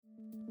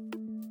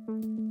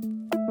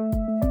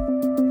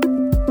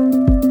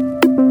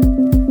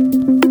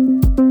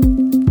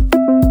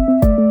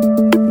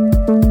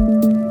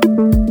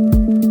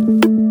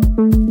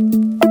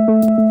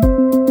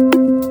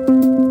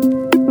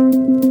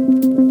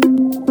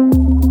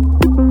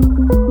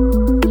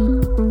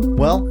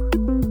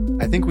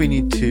we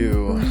need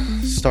to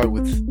start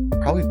with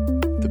probably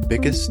the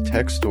biggest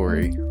tech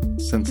story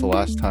since the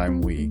last time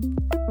we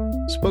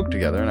spoke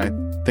together, and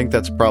I think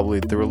that's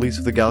probably the release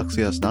of the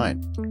Galaxy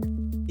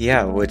S9.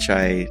 Yeah, which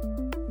I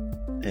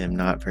am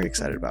not very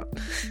excited about.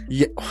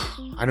 Yeah,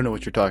 I don't know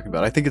what you're talking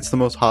about. I think it's the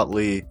most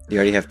hotly... You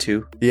already have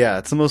two? Yeah,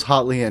 it's the most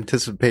hotly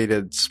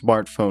anticipated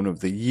smartphone of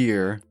the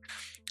year,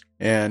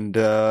 and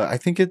I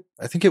think it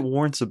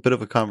warrants a bit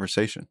of a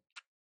conversation.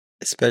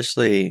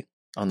 Especially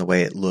on the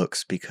way it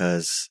looks,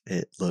 because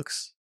it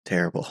looks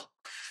terrible.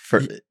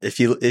 If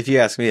you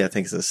ask me, I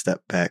think it's a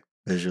step back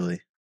visually.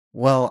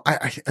 Well,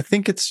 I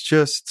think it's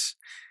just,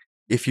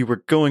 if you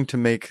were going to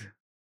make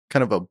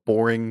kind of a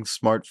boring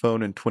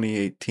smartphone in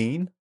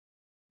 2018,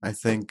 I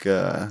think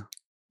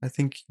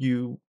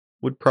you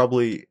would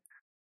probably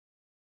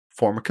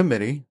form a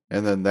committee,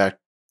 and then that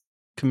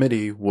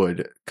committee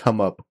would come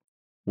up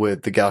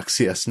with the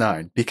Galaxy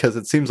S9, because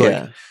it seems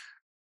like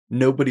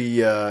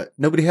nobody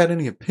had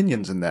any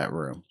opinions in that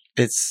room.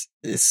 It's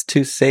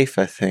too safe,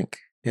 I think.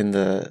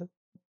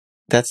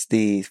 That's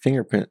the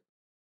fingerprint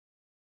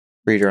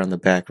reader on the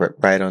back,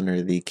 right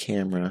under the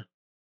camera.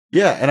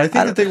 Yeah, and I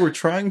think that they were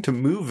trying to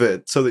move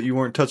it so that you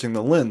weren't touching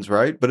the lens,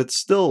 right? But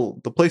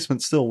the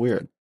placement's still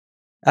weird.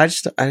 I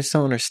just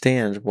don't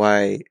understand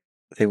why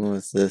they went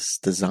with this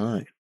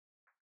design.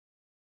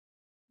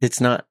 It's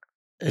not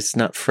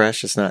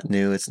fresh, it's not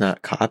new, it's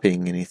not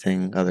copying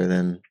anything other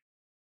than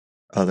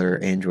other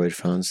Android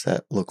phones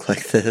that look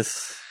like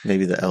this.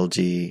 Maybe the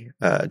LG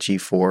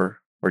G4 or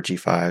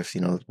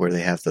G5, where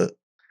they have the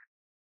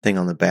thing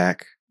on the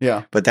back.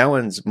 Yeah. But that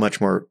one's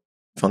much more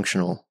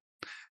functional.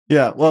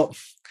 Yeah, well,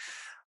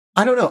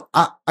 I don't know.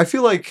 I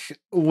feel like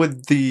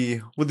with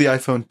the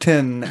iPhone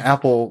 10,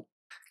 Apple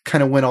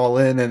kind of went all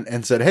in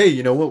and said, hey,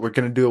 you know what? We're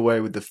going to do away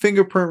with the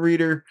fingerprint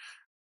reader,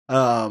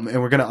 and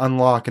we're going to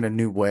unlock in a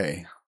new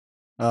way.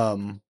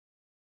 And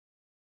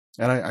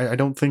I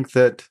don't think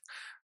that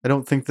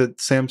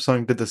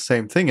Samsung did the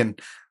same thing.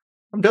 And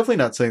I'm definitely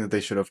not saying that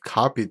they should have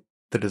copied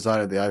the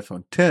design of the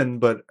iPhone 10,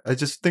 but I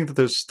just think that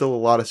there's still a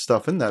lot of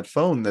stuff in that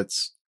phone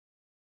that's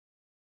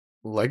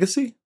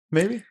legacy,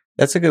 maybe?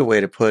 That's a good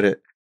way to put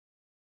it.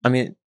 I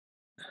mean,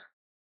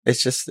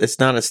 it's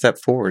not a step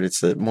forward.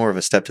 It's more of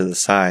a step to the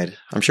side.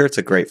 I'm sure it's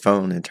a great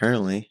phone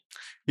internally.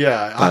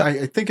 Yeah,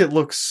 I think it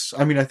looks...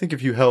 I mean, I think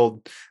if you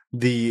held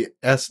the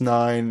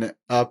S9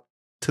 up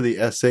to the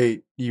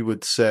S8, you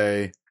would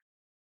say,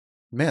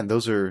 man,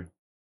 those are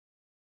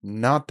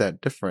not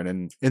that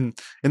different. And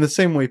in the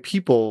same way,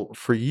 people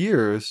for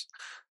years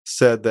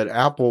said that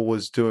Apple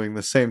was doing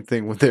the same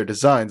thing with their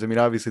designs. I mean,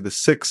 obviously the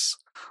 6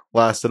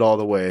 lasted all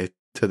the way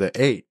to the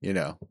 8,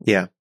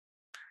 Yeah.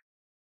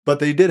 But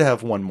they did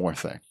have one more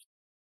thing.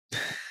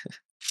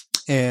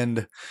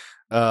 And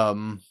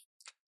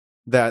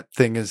that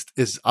thing is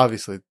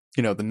obviously,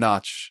 the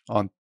notch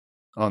on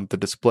the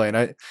display.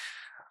 And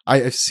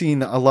I've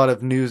seen a lot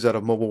of news out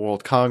of Mobile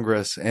World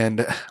Congress,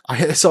 and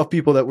I saw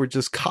people that were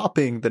just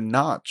copying the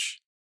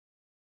notch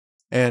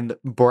and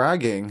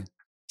bragging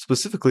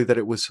specifically that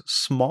it was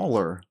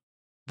smaller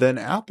than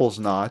Apple's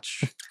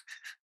notch,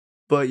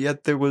 but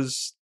yet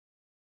the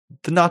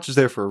notch is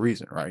there for a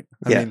reason, right?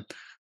 I mean,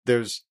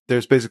 there's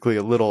basically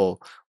a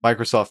little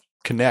Microsoft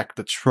Kinect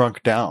that's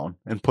shrunk down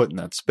and put in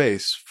that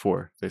space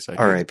for Face ID.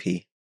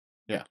 RIP.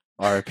 Yeah,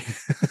 RIP.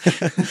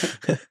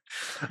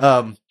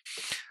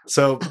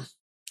 So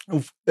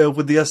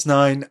with the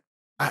S9,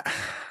 I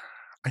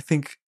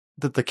think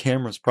that the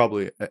camera's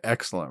probably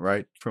excellent,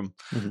 right? From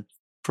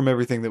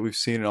everything that we've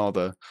seen in all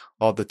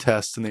the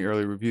tests and the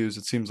early reviews,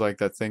 it seems like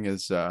that thing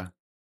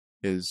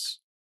is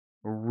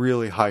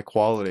really high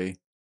quality.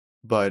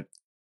 But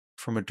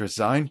from a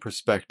design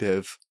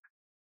perspective,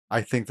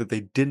 I think that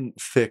they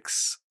didn't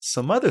fix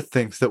some other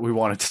things that we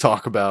wanted to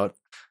talk about,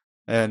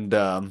 and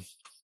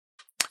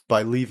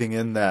by leaving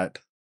in that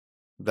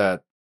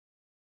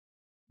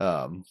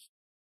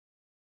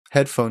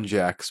headphone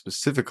jack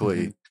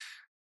specifically,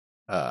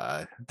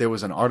 there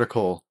was an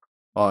article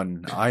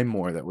on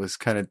iMore that was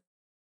kind of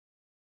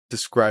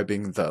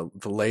describing the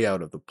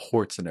layout of the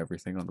ports and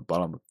everything on the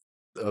bottom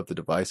of the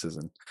devices,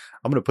 and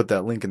I'm going to put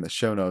that link in the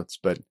show notes,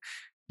 but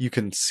you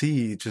can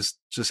see just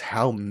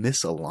how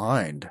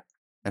misaligned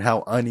and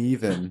how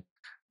uneven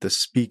the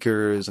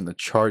speakers and the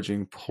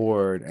charging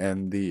port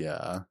and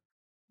the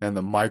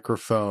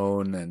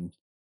microphone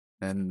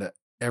and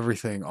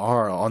everything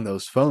are on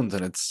those phones,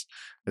 and it's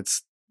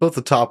both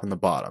the top and the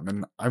bottom.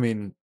 And I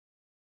mean,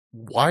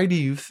 why do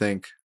you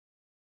think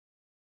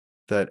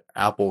that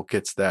Apple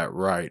gets that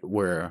right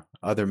where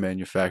other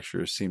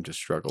manufacturers seem to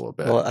struggle a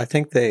bit? Well, I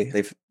think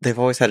they've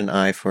always had an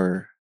eye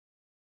for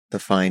the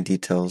fine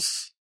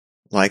details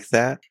like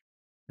that.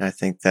 And I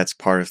think that's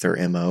part of their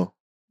MO.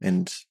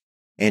 And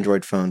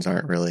Android phones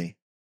aren't really,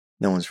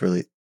 I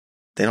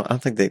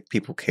don't think that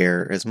people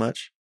care as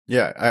much.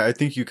 Yeah, I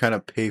think you kind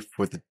of pay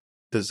for the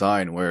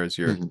design, whereas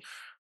you're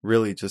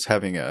really just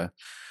having a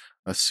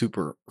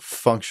super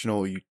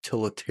functional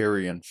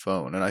utilitarian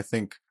phone. And I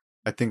think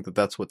that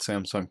that's what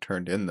Samsung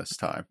turned in this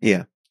time.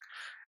 Yeah.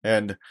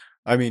 And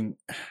I mean,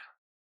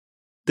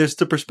 there's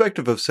the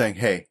perspective of saying,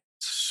 hey,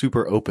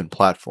 super open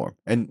platform,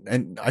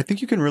 and I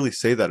think you can really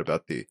say that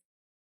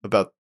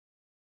about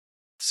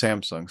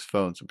Samsung's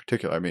phones in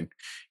particular. I mean,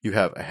 you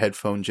have a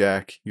headphone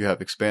jack, you have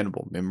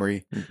expandable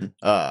memory.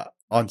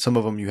 On some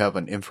of them, you have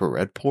an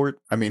infrared port.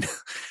 I mean,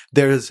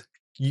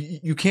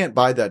 you can't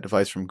buy that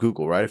device from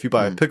Google, right? If you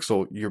buy a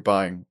Pixel, you're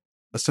buying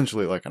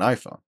essentially like an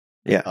iPhone.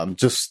 Yeah.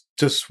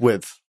 Just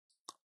with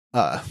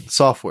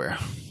software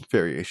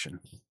variation.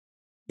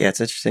 Yeah,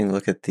 it's interesting to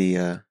look at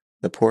the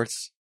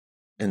ports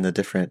and the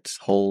different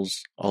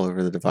holes all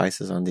over the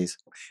devices on these.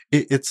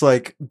 It's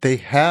like they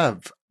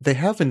have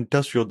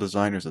industrial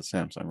designers at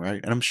Samsung,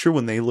 right? And I'm sure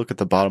when they look at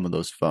the bottom of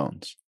those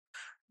phones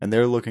and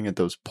they're looking at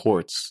those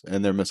ports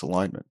and their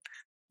misalignment,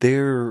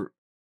 they're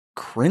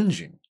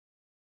cringing.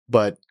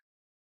 But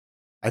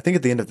I think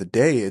at the end of the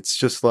day, it's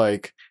just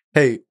like,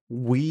 hey,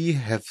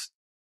 they've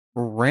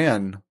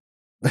ran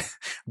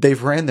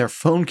their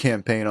phone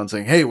campaign on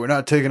saying, hey, we're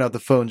not taking out the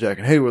phone jack,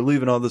 and hey, we're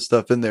leaving all this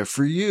stuff in there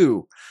for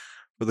you,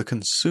 for the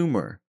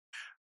consumer.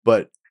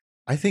 But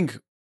I think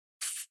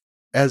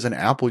as an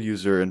Apple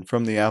user and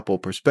from the Apple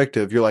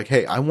perspective, you're like,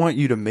 hey, I want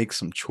you to make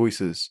some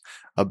choices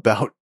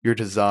about your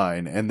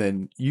design. And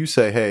then you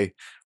say, hey,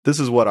 this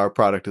is what our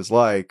product is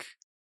like.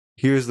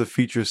 Here's the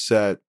feature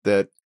set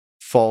that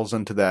falls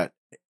into that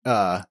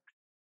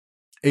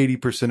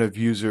 80% of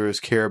users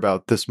care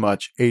about this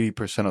much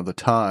 80% of the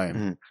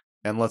time.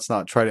 And let's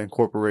not try to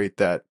incorporate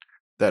that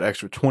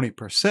extra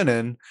 20%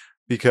 in,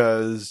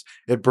 because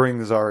it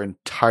brings our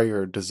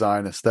entire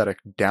design aesthetic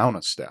down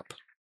a step.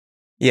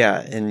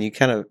 Yeah, and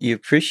you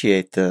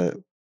appreciate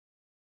the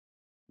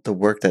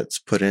work that's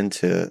put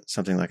into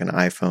something like an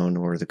iPhone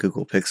or the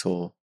Google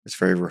Pixel. It's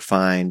very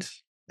refined.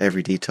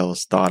 Every detail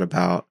is thought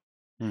about.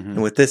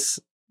 And with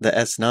the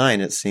S9,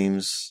 it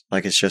seems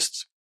like it's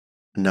just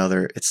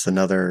another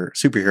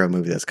superhero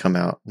movie that's come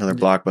out, another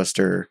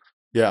blockbuster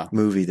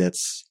movie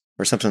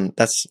or something.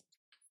 That's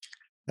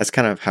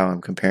kind of how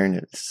I'm comparing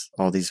it. It's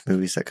all these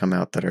movies that come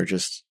out that are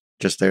just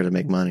there to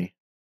make money.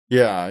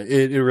 Yeah,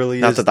 it really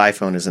is. Not that the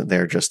iPhone isn't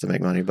there just to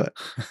make money, but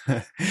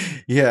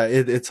yeah,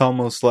 it's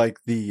almost like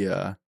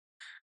it's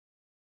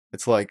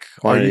like,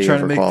 quantity are you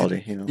trying to make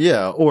quality?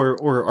 Yeah,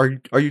 or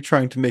are you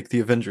trying to make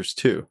the Avengers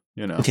 2?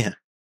 Yeah,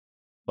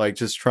 like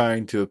just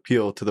trying to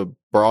appeal to the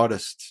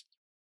broadest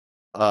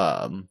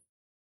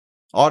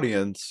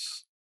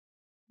audience,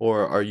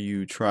 or are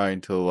you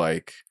trying to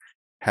like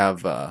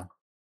have a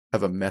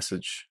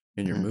message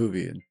in your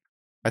movie? And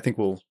I think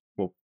we'll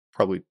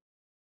probably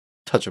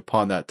touch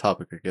upon that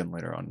topic again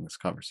later on in this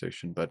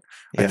conversation, but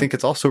I think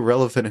it's also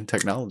relevant in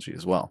technology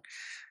as well.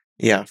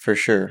 Yeah, for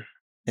sure.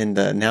 And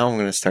now I'm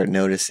going to start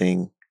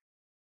noticing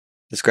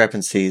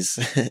discrepancies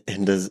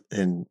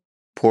in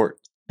port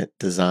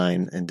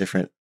design and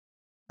different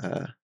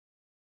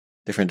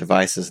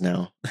devices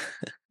now. I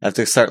have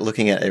to start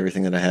looking at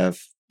everything that I have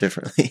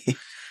differently.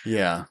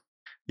 Yeah.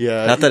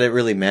 Not that it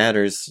really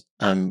matters,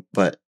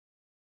 but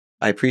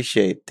I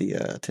appreciate the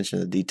attention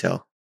to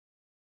detail.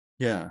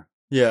 Yeah.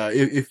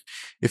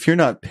 If you're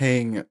not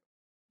paying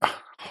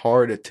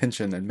hard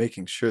attention and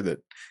making sure that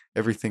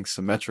everything's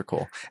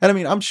symmetrical, and I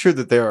mean, I'm sure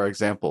that there are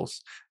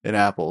examples in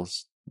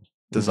Apple's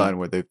design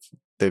where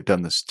they've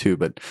done this too,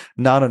 but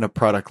not on a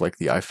product like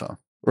the iPhone.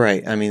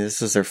 Right. I mean,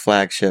 this is their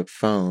flagship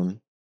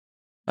phone.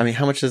 I mean,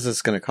 how much is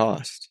this going to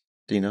cost?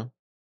 Do you know?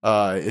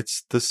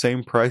 It's the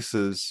same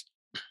prices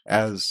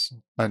as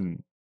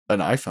an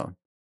iPhone,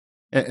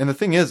 and the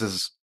thing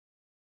is,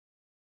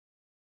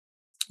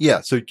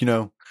 yeah. So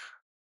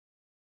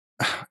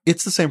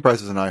it's the same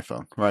price as an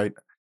iPhone, right?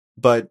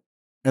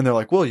 And they're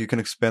like, well, you can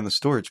expand the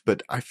storage,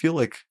 but I feel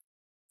like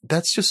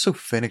that's just so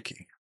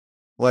finicky.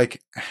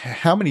 Like,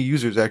 how many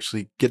users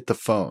actually get the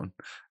phone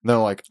and they're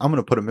like, I'm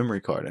going to put a memory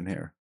card in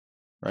here,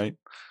 right?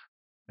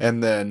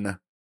 And then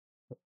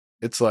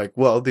it's like,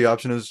 well, the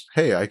option is,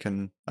 hey, I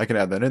can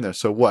add that in there.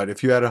 So what?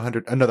 If you add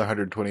another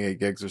 128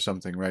 gigs or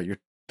something, right? You're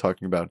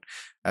talking about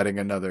adding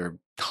another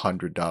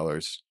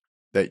 $100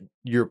 that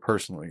you're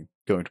personally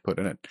going to put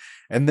in it.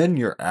 And then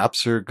your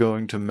apps are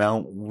going to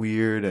mount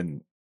weird,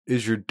 and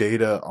is your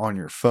data on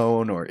your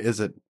phone or is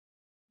it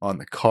on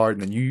the card?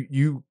 And then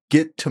you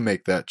get to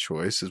make that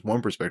choice is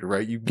one perspective,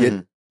 right? You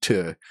get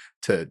to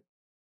it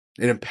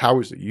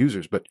empowers the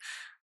users, but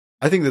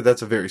I think that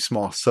that's a very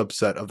small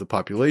subset of the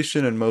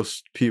population, and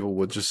most people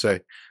would just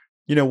say,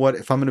 you know what,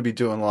 if I'm going to be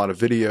doing a lot of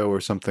video or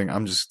something,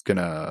 I'm just going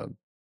to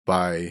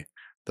buy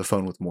the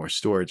phone with more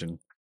storage. And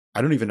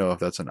I don't even know if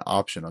that's an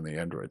option on the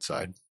Android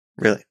side.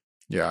 Really?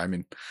 Yeah, I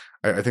mean,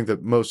 I think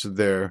that most of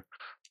their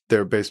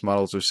base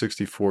models are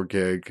 64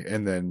 gig,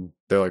 and then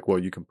they're like, well,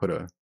 you can put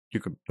a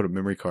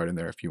memory card in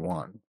there if you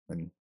want.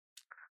 And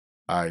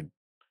I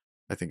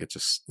think it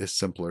just is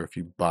simpler if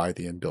you buy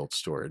the inbuilt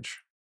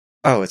storage.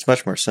 Oh, it's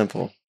much more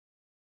simple.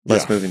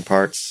 Less moving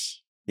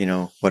parts.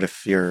 What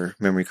if your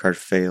memory card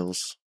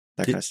fails?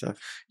 That kind of stuff.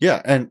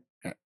 Yeah, and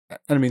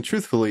I mean,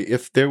 truthfully,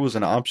 if there was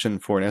an option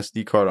for an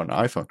SD card on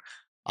an iPhone,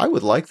 I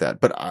would like that.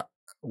 But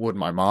would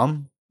my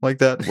mom like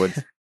that? Would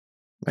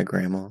my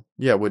grandma?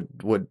 Yeah,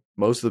 would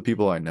most of the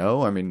people I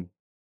know? I mean,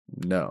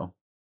 no.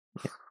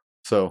 Yeah.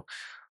 So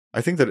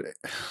I think that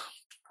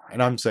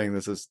and I'm saying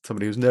this as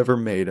somebody who's never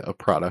made a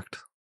product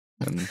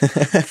and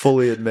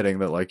fully admitting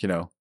that, like,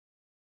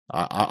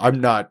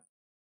 I'm not,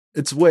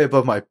 it's way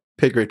above my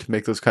pay grade to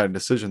make those kind of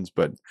decisions,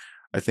 but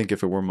I think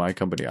if it were my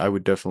company, I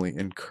would definitely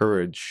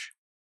encourage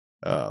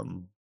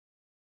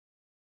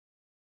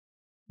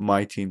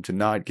my team to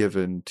not give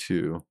in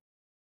to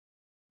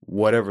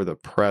whatever the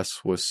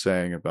press was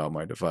saying about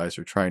my device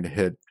or trying to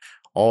hit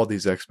all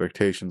these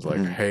expectations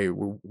like, hey,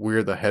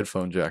 we're the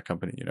headphone jack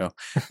company,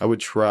 I would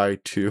try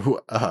to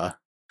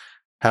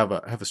have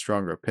a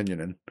stronger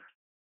opinion. And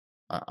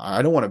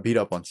I don't want to beat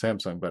up on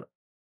Samsung, but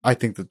I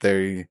think that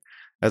they,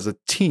 as a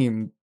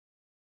team,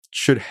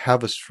 should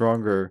have a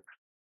stronger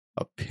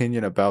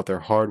opinion about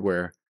their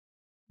hardware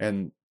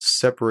and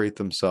separate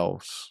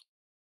themselves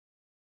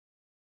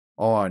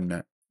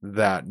on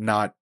that,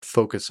 not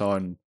focus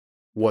on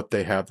what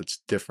they have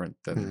that's different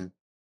than.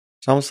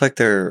 It's almost like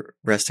they're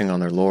resting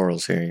on their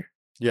laurels here.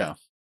 Yeah.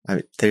 I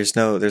mean, there's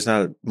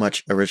not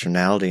much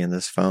originality in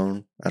this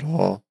phone at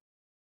all.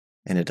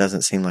 And it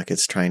doesn't seem like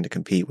it's trying to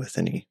compete with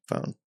any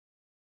phone.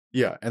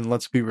 Yeah. And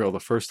let's be real. The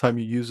first time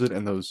you use it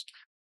and those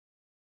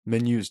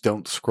menus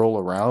don't scroll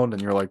around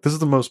and you're like, this is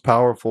the most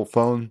powerful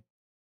phone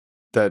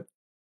that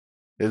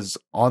is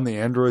on the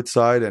Android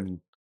side,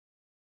 and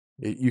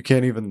you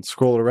can't even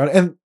scroll it around.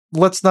 And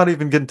let's not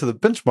even get into the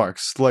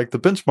benchmarks. Like the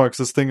benchmarks,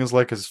 this thing is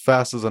like as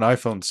fast as an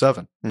iPhone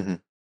 7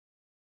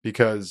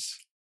 because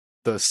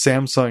the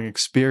Samsung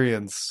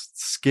experience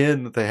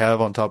skin that they have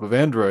on top of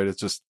Android is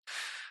just,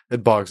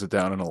 it bogs it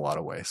down in a lot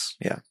of ways.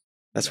 Yeah.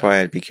 That's why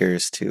I'd be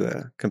curious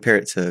to compare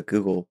it to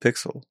Google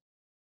Pixel.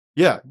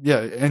 Yeah.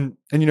 And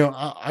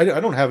I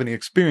don't have any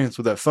experience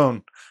with that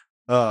phone.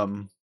 I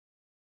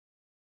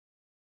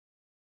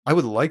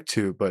would like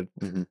to, but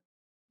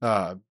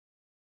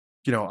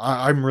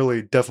I'm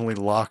really definitely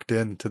locked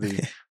into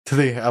the to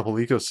the Apple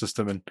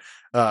ecosystem.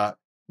 And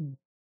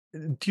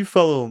do you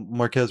follow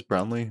Marquez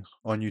Brownlee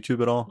on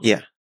YouTube at all?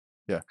 Yeah.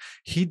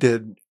 He's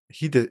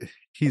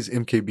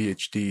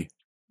MKBHD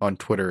on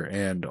Twitter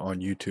and on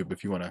YouTube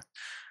if you want to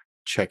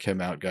check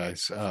him out,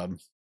 guys. And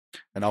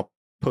I'll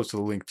post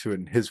a link to it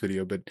in his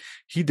video, but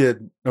he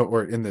did,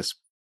 or in this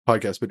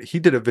podcast, but he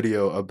did a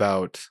video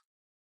about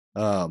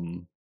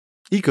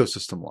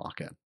ecosystem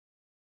lock-in.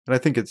 And I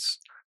think it's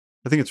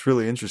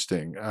really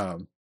interesting.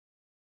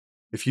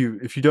 If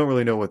you don't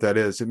really know what that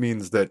is, it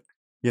means that,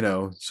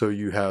 so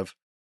you have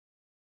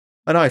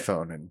an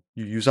iPhone and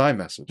you use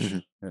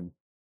iMessage and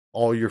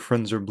all your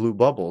friends are blue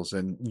bubbles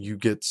and you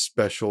get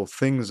special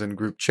things in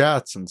group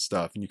chats and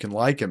stuff and you can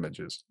like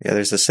images. Yeah,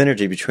 there's a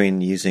synergy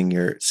between using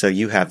so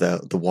you have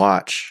the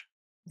watch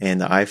and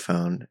the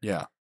iPhone.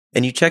 Yeah.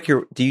 And do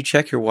you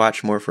check your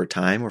watch more for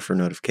time or for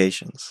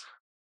notifications?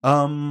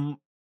 Or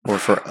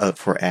for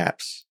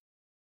apps?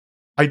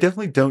 I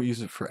definitely don't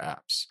use it for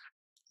apps.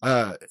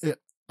 I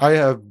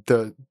have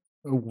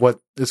what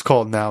is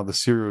called now the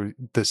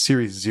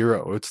Series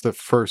 0. It's the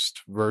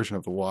first version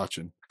of the watch,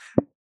 and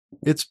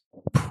it's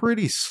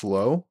pretty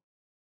slow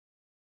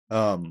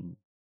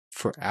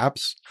for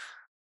apps.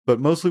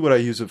 But mostly what I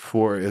use it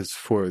for is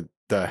for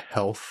the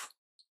health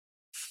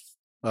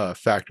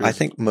factors. I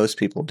think most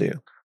people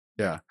do.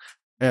 Yeah.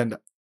 And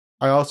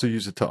I also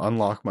use it to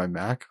unlock my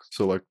Mac.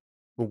 So like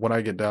when I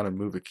get down and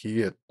move a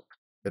key, it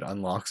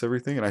unlocks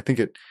everything. And I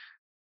think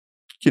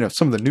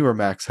some of the newer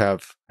Macs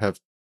have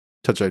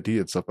Touch ID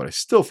and stuff, but I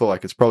still feel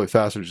like it's probably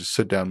faster to just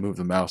sit down, move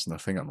the mouse, and the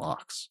thing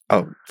unlocks.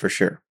 Oh, for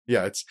sure.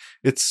 Yeah,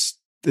 it's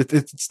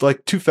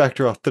like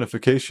two-factor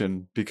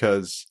authentication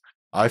because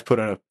I've put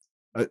in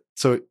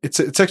so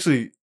it's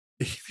actually,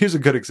 here's a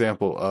good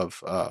example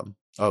of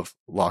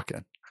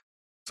lock-in.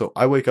 So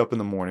I wake up in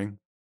the morning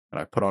and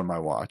I put on my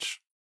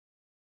watch,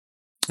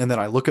 and then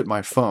I look at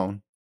my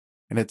phone,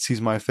 and it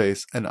sees my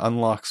face and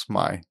unlocks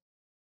my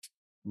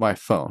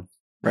phone,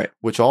 right?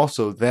 Which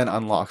also then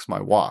unlocks my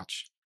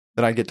watch.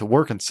 Then I get to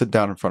work and sit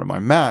down in front of my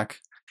Mac,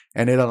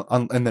 and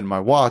and then my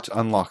watch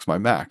unlocks my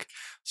Mac.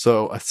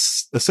 So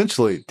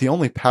essentially, the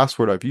only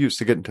password I've used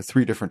to get into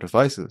 3 different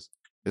devices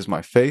is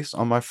my face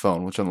on my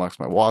phone, which unlocks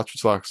my watch,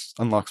 which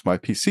unlocks my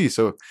PC.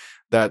 So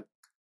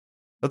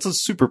that's a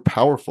super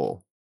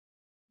powerful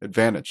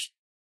advantage.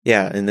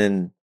 Yeah, and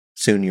then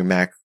soon your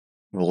Mac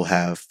will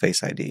have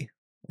Face ID.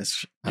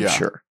 I'm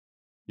sure.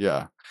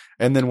 Yeah.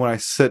 And then when I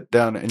sit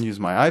down and use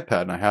my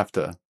iPad and I have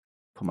to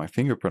put my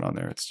fingerprint on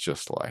there, it's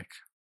just like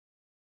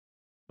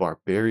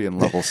barbarian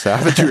level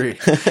savagery.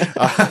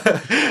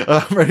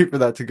 I'm ready for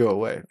that to go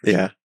away.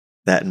 Yeah.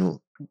 That and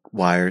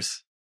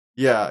wires.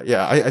 Yeah.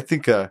 I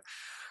think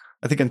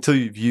until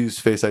you've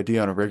used Face ID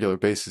on a regular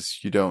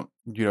basis, you don't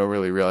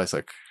really realize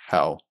like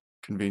how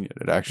convenient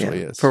it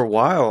actually is. For a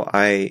while,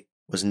 I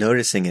was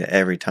noticing it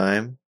every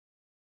time,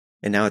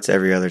 and now it's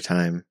every other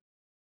time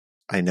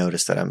I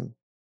notice that I'm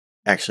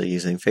actually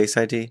using Face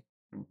ID.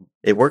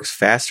 It works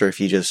faster if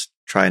you just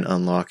try and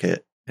unlock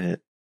it and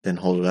then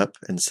hold it up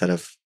instead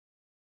of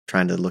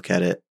trying to look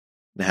at it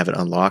and have it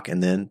unlock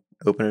and then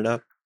open it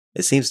up.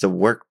 It seems to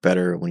work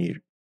better when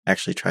you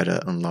actually try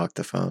to unlock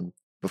the phone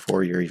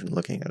before you're even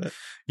looking at it.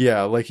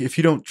 Yeah, like if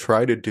you don't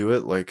try to do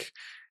it, like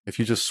if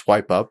you just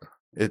swipe up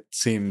it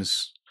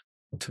seems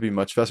to be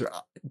much faster.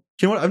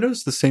 You know what? I've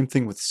noticed the same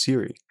thing with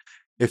Siri.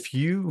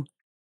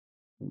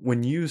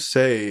 When you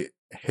say,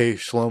 "Hey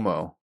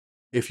Shlomo,"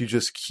 if you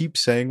just keep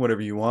saying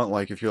whatever you want,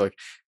 like if you're like,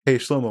 "Hey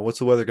Shlomo, what's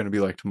the weather going to be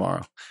like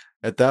tomorrow?"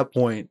 At that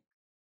point,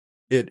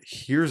 it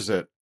hears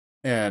it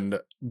and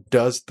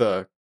does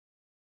the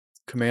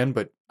command,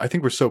 but I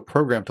think we're so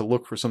programmed to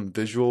look for some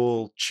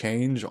visual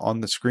change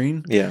on the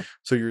screen. Yeah.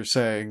 So you're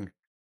saying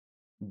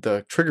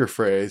the trigger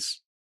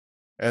phrase,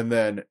 and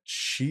then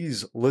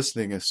she's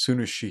listening as soon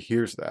as she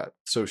hears that.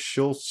 So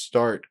she'll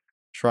start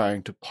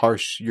trying to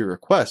parse your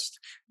request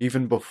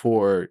even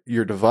before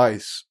your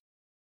device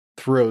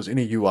throws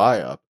any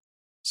UI up.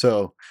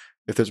 So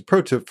if there's a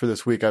pro tip for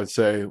this week, I would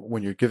say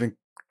when you're giving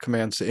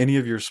commands to any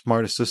of your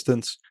smart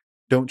assistants,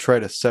 don't try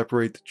to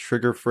separate the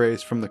trigger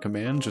phrase from the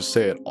command. Just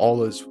say it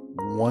all as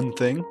one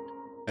thing,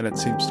 and it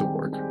seems to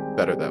work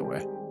better that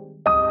way.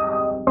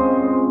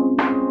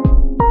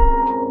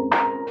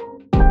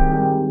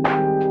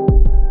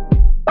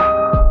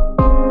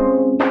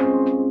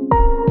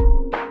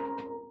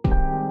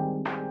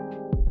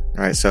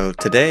 All right, so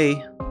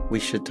today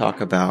we should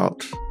talk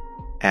about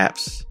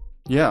apps.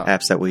 Yeah.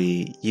 Apps that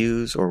we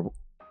use, or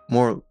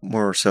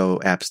more so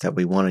apps that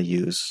we want to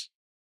use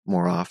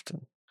more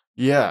often.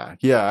 Yeah.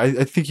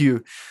 I think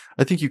you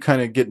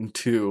kind of get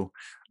into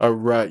a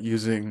rut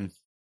using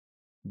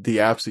the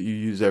apps that you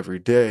use every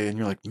day, and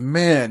you're like,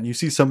 man, you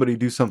see somebody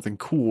do something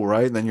cool,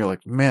 right? And then you're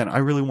like, man, I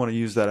really want to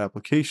use that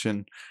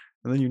application,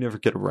 and then you never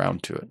get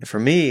around to it. For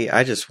me,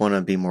 I just want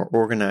to be more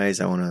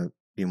organized. I want to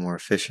be more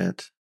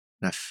efficient,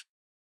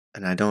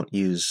 and I don't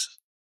use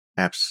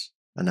apps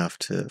enough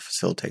to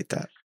facilitate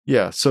that.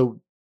 Yeah.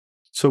 So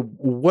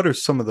what are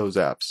some of those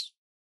apps?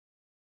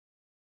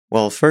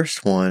 Well,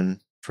 first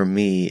one for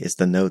me is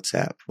the Notes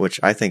app, which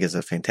I think is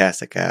a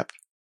fantastic app.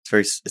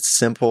 It's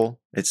simple.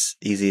 It's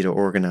easy to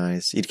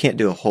organize. You can't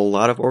do a whole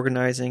lot of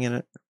organizing in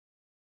it,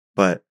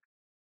 but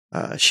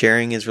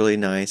sharing is really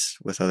nice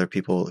with other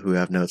people who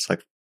have notes.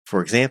 Like,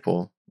 for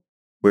example,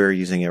 we're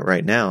using it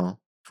right now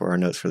for our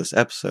notes for this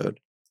episode,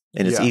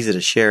 and it's easy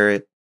to share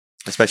it,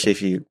 especially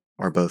if you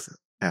are both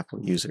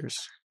Apple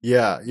users.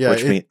 Yeah.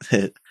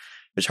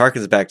 Which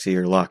harkens back to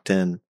your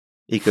locked-in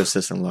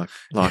ecosystem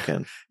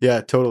lock-in.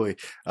 Yeah, totally.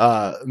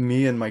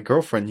 Me and my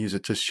girlfriend use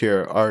it to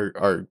share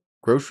our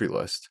grocery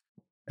list.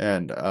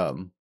 And,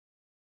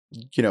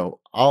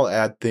 I'll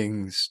add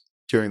things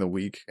during the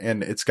week,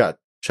 and it's got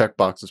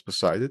checkboxes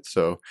beside it.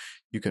 So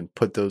you can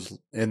put those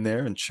in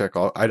there and check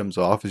all items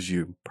off as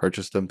you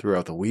purchase them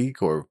throughout the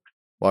week or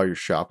while you're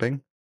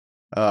shopping.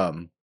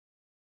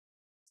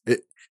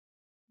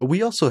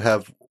 We also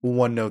have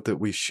OneNote that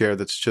we share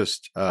that's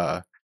just,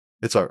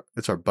 it's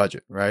our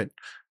budget, right?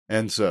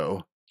 And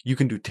so you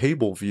can do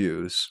table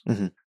views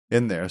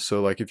in there.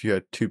 So like if you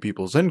had two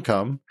people's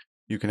income,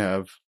 you can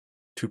have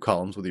two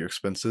columns with your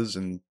expenses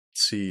and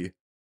see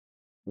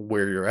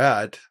where you're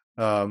at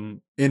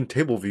in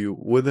table view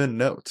within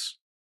Notes.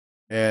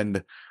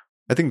 And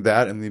I think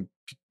that and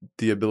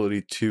the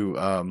ability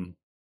to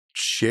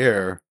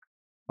share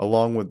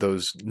along with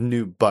those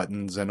new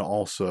buttons, and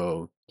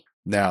also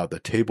now the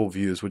table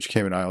views, which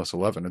came in iOS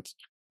 11, it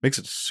makes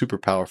it a super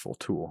powerful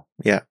tool.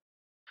 Yeah.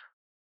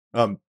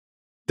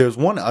 There's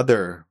one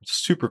other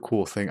super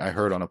cool thing I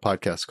heard on a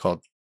podcast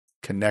called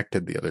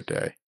Connected the other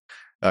day.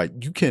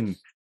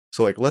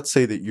 So like, let's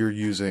say that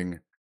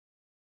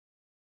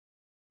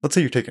let's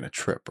say you're taking a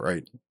trip,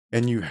 right?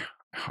 And you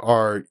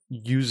are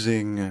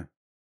using,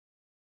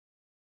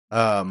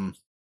 let's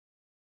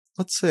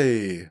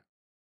say,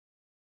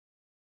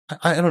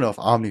 I don't know if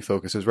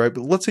OmniFocus is right,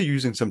 but let's say you're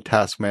using some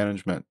task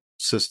management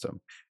system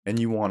and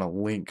you want to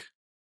link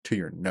to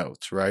your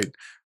notes, right?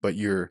 But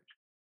you're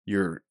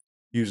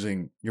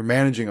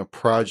managing a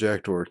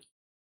project or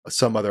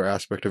some other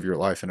aspect of your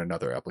life in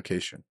another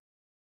application.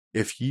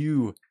 If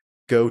you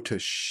go to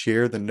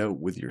share the note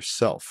with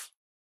yourself,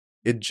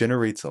 it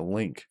generates a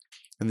link,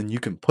 and then you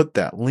can put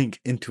that link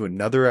into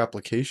another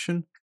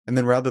application. And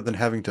then rather than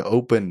having to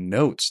open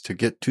Notes to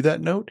get to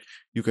that note,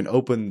 you can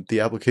open the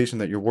application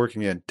that you're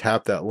working in,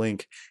 tap that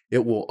link.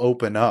 It will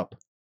open up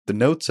the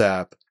Notes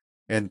app.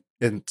 And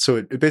so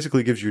it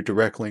basically gives you a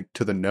direct link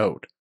to the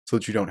note so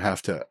that you don't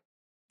have to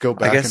go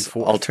back and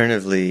forth.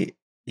 Alternatively,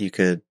 you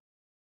could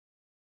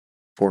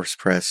force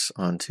press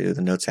onto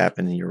the Notes app,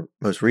 and your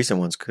most recent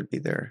ones could be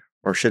there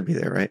or should be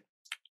there, right?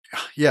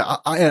 Yeah,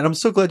 and I'm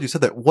so glad you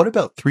said that. What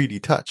about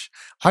 3D Touch?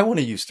 I want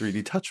to use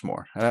 3D Touch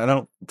more. I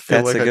don't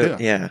feel like I do.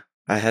 Yeah,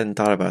 I hadn't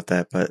thought about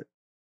that, but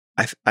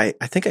I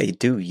think I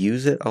do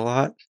use it a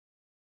lot,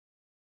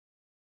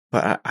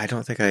 but I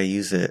don't think I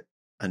use it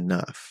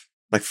enough.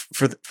 Like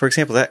for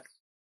example, that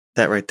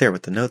right there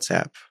with the Notes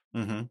app.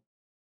 Mm-hmm.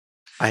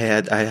 I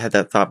had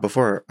that thought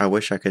before. I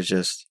wish I could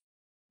just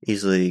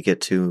easily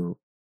get to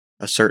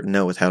a certain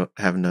note without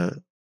having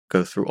to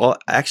go through. Well,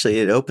 actually,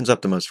 it opens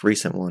up the most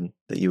recent one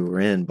that you were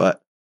in,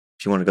 but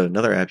if you want to go to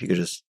another app, you could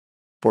just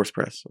force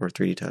press or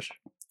 3D Touch.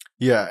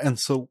 Yeah, and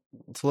so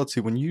let's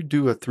see. When you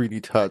do a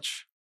 3D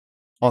Touch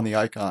on the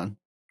icon,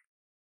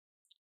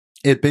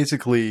 it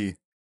basically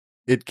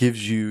it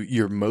gives you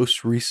your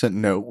most recent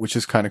note, which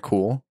is kind of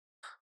cool.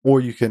 Or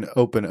you can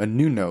open a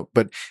new note,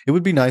 but it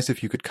would be nice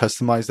if you could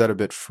customize that a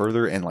bit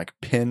further and like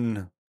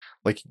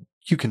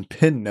you can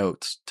pin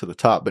notes to the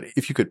top, but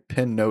if you could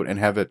pin note and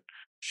have it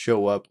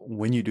show up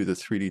when you do the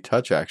 3D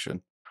touch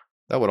action,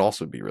 that would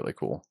also be really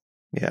cool.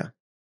 Yeah.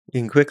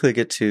 You can quickly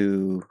get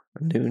to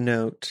a new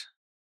note,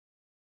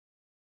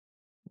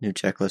 new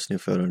checklist, new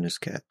photo, new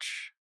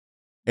sketch.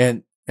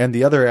 And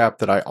the other app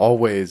that I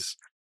always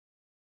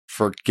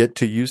forget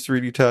to use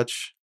 3D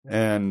touch,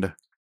 and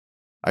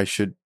I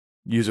should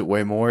use it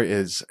way more,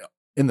 is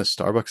in the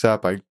Starbucks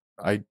app.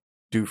 I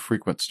do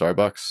frequent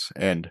Starbucks,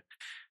 and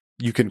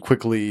you can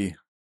quickly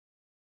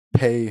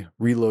pay,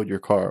 reload your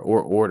car,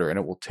 or order, and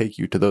it will take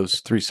you to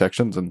those 3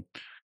 sections, and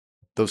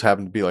those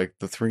happen to be like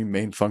the 3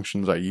 main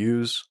functions I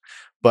use.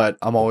 But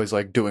I'm always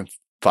like doing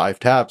 5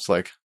 taps,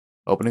 like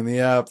opening the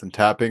app, then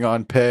tapping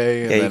on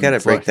pay. Yeah, you got to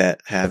break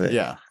that habit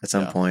at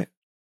some point.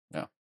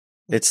 Yeah.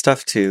 It's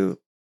tough to,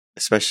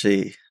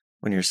 especially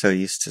when you're so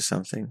used to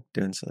something,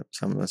 doing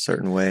something a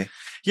certain way.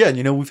 Yeah,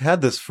 and we've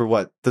had this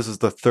for this is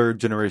the 3rd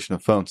generation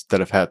of phones that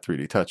have had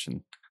 3D touch,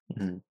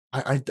 and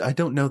I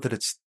don't know that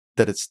it's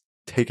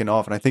taken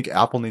off, and I think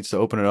Apple needs to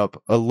open it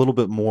up a little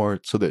bit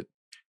more so that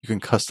you can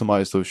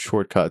customize those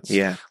shortcuts.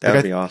 Yeah, that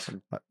would be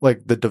awesome.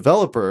 Like the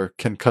developer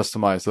can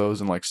customize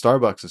those, and like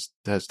Starbucks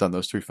has done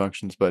those 3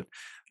 functions, but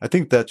I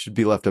think that should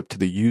be left up to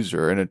the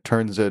user, and it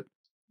turns it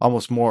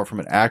almost more from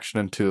an action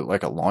into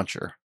like a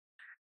launcher.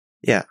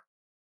 Yeah.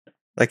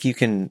 Like you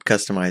can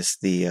customize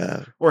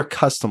the... or a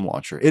custom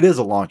launcher. It is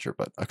a launcher,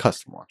 but a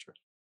custom launcher.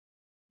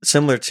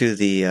 Similar to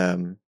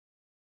the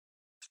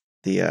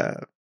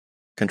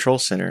control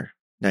center.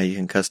 Now you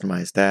can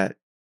customize that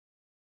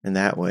in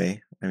that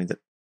way. I mean,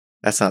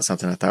 that's not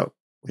something I thought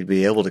we'd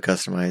be able to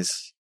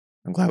customize.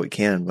 I'm glad we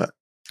can, but...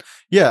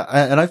 Yeah,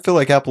 and I feel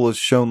like Apple has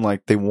shown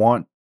like they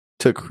want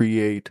to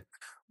create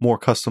more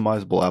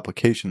customizable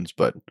applications,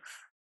 but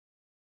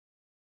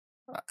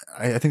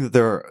I think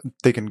that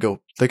they can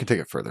take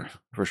it further,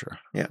 for sure.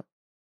 Yeah.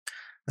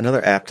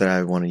 Another app that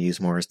I want to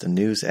use more is the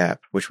News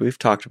app, which we've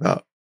talked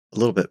about a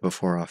little bit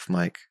before off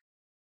mic.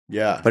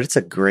 Yeah. But it's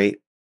a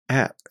great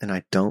app, and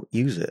I don't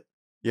use it.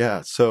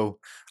 Yeah, so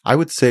I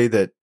would say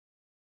that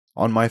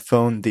on my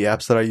phone, the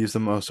apps that I use the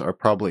most are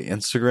probably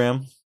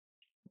Instagram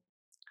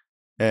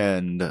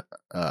and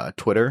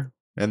Twitter,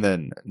 and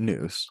then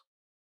News.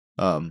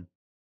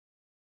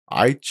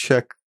 I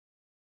check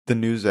the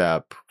News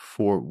app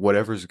for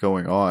whatever's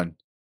going on.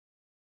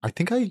 I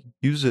think I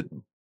use it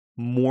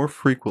more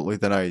frequently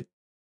than I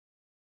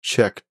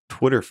check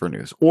Twitter for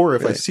news. Or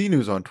if I see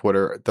news on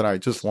Twitter, then I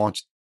just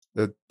launch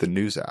the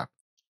News app.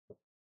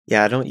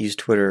 Yeah, I don't use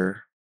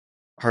Twitter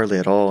hardly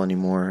at all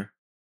anymore.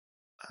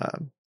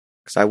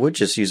 Because I would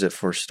just use it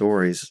for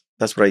stories.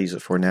 That's what I use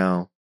it for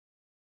now.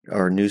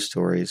 Or news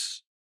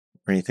stories.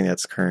 Or anything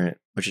that's current.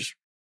 Which is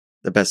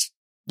the best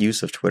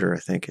use of Twitter, I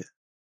think.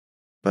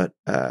 But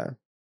I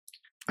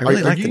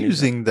really like the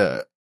news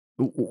app.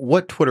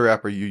 What Twitter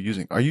app are you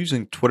using? Are you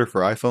using Twitter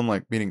for iPhone,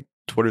 like meaning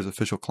Twitter's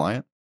official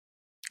client?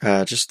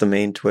 Just the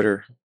main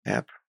Twitter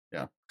app.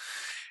 Yeah.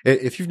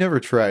 If you've never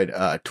tried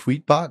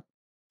Tweetbot,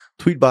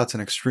 Tweetbot's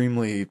an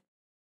extremely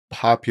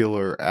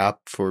popular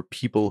app for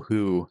people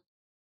who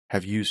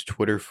have used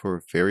Twitter for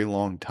a very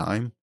long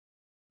time.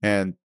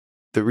 And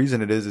the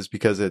reason it is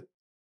because it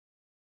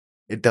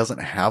doesn't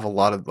have a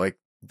lot of like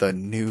the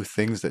new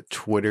things that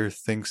Twitter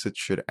thinks it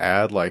should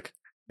add. Like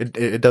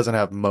it doesn't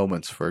have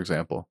moments, for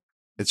example.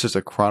 It's just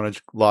a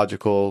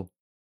chronological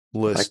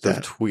list of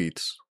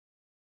tweets.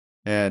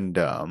 And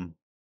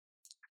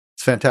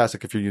it's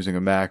fantastic if you're using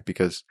a Mac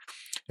because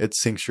it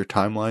syncs your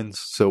timelines.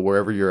 So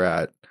wherever you're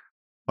at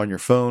on your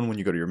phone, when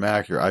you go to your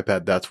Mac, your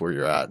iPad, that's where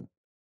you're at.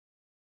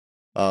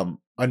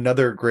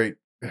 Another great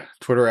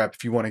Twitter app,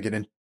 if you want to get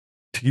into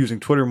using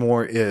Twitter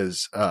more,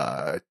 is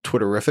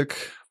Twitterrific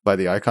by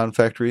the Icon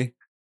Factory.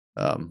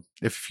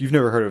 If you've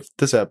never heard of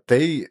this app,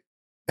 they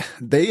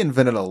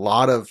invented a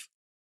lot of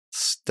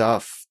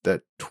stuff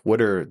that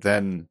Twitter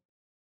then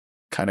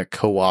kind of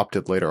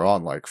co-opted later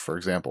on. Like, for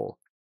example,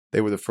 they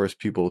were the first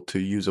people to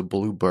use a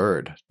blue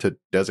bird to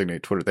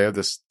designate Twitter. They have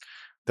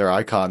their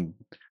icon,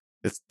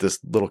 it's this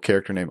little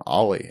character named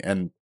Ollie,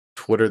 and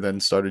Twitter then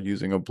started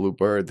using a blue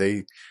bird.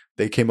 They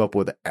came up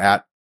with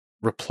 @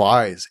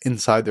 replies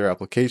inside their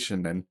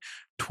application, and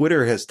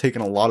Twitter has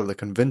taken a lot of the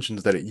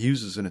conventions that it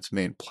uses in its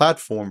main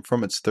platform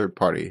from its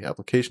third-party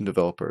application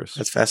developers.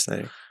 That's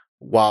fascinating.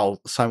 While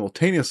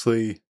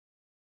simultaneously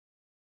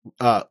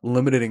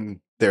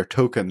limiting their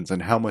tokens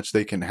and how much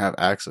they can have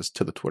access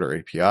to the Twitter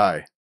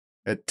API,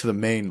 to the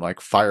main like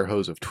fire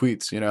hose of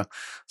tweets,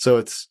 So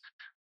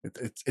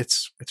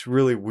it's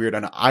really weird,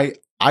 and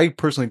I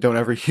personally don't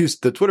ever use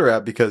the Twitter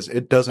app because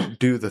it doesn't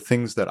do the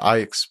things that I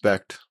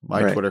expect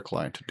my Twitter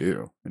client to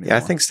do anymore. Yeah, I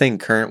think staying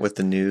current with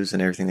the news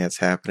and everything that's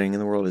happening in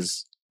the world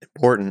is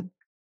important,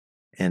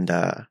 and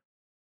that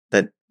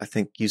I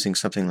think using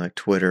something like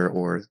Twitter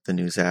or the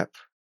News app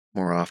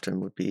more often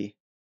would be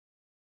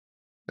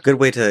a good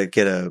way to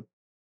get a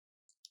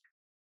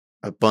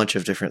a bunch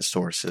of different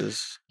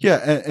sources. Yeah,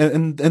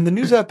 and the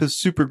news app is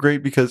super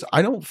great because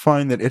I don't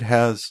find that it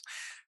has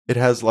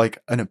like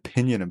an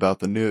opinion about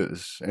the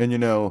news.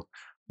 And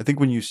I think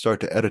when you start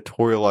to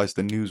editorialize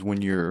the news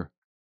when you're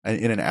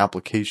in an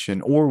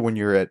application or when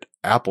you're at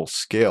Apple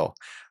scale,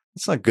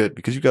 it's not good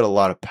because you got a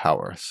lot of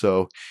power.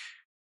 So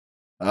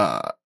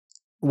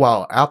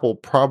while Apple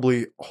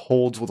probably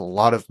holds with a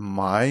lot of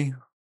my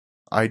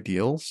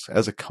ideals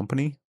as a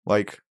company,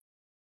 like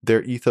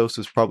their ethos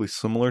is probably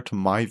similar to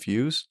my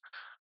views,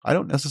 I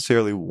don't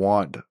necessarily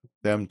want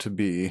them to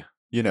be,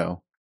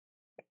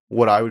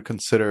 what I would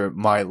consider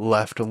my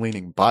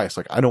left-leaning bias.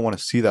 Like, I don't want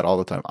to see that all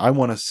the time. I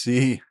want to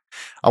see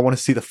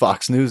the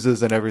Fox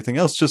Newses and everything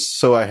else, just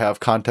so I have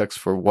context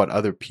for what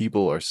other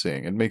people are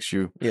seeing. It makes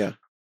you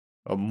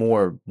a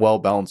more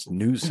well-balanced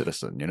news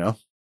citizen,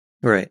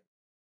 Right.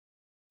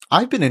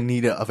 I've been in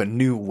need of a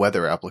new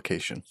weather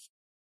application.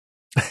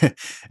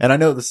 And I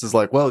know this is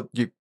like, well,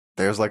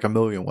 there's like a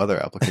million weather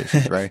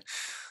applications, right?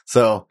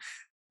 So,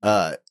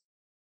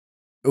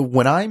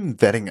 when I'm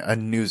vetting a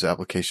news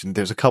application,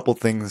 there's a couple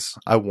things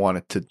I want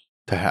it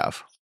to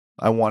have.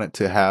 I want it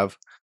to have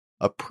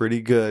a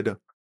pretty good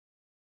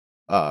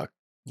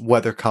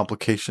weather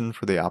complication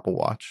for the Apple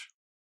Watch.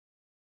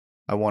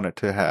 I want it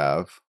to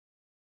have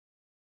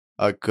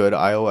a good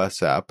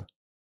iOS app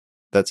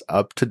that's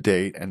up to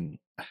date and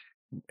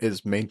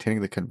is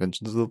maintaining the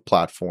conventions of the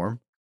platform.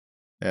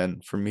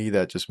 And for me,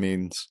 that just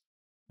means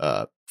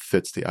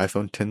fits the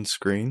iPhone X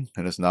screen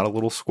and is not a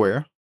little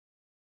square.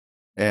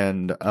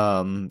 And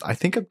I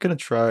think I'm gonna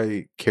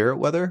try Carrot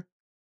Weather.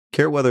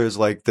 Carrot Weather is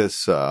like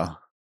this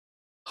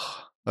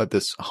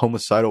this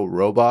homicidal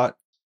robot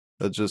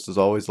that just is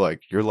always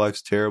like, your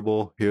life's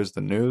terrible, here's the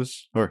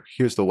news, or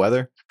here's the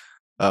weather.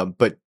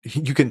 But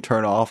you can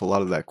turn off a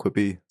lot of that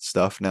quippy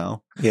stuff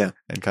now. Yeah.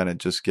 And kind of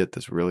just get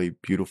this really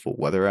beautiful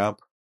weather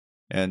app.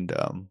 And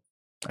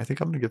I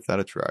think I'm gonna give that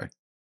a try.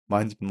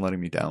 Mine's been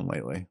letting me down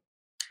lately.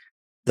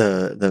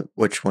 The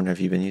which one have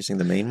you been using?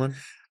 The main one?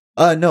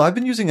 No, I've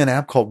been using an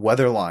app called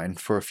Weatherline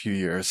for a few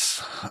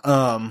years.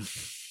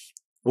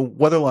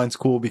 Weatherline's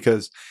cool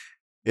because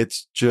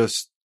it's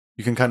just,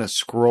 you can kind of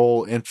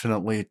scroll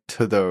infinitely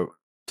to the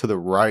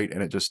right,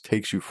 and it just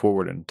takes you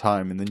forward in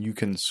time, and then you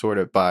can sort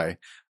it by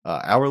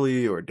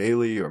hourly or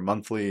daily or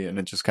monthly, and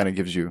it just kind of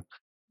gives you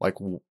like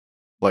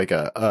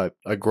a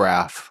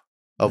graph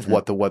of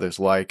what the weather's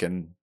like,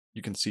 and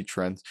you can see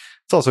trends.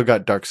 It's also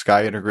got dark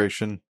sky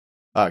integration.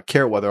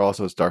 Carrot Weather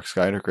also has dark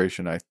sky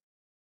integration. I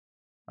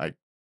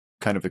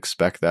kind of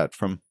expect that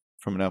from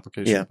an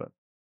application. Yeah. But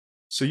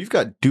so you've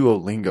got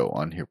Duolingo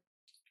on here.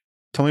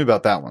 Tell me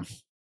about that one.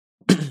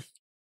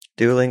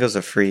 Duolingo is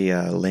a free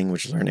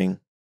language learning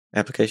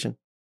application.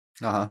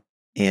 Uh-huh.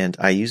 And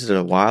I used it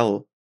a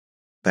while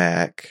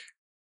back,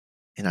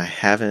 and I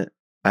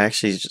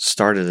actually just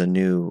started a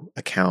new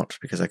account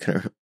because I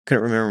couldn't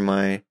remember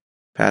my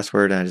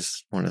password. I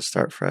just wanted to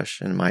start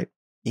fresh, and my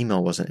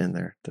email wasn't in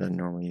there that I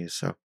normally use.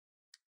 So,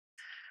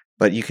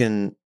 but you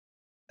can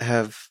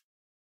have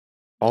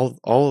all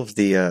of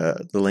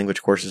the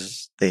language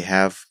courses they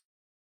have.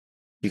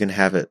 You can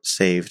have it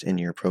saved in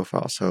your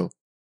profile. So, at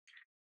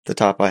the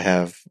top I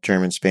have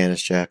German,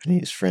 Spanish,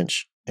 Japanese,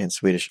 French, and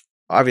Swedish.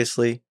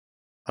 Obviously,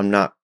 I'm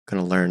not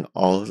going to learn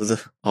all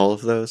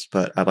of those,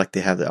 but I'd like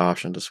to have the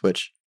option to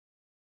switch.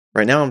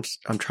 Right now,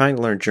 I'm trying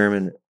to learn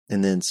German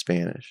and then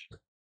Spanish.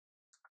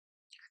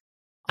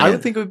 I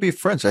would think it would be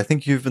French. I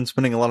think you've been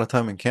spending a lot of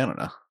time in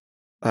Canada.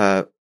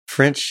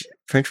 French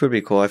would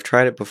be cool. I've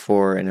tried it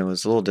before, and it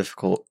was a little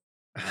difficult.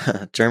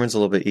 German's a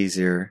little bit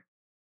easier,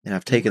 and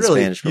I've taken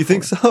Spanish before. You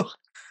think so?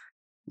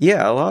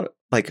 Yeah, a lot.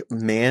 Like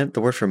man,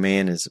 the word for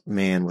man is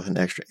man with an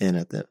extra N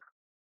at the end.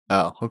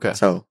 Oh, okay.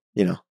 So,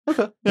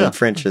 okay. Yeah. And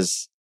French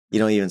is, you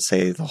don't even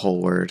say the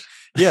whole word.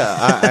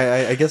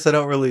 Yeah, I guess I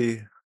don't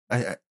really.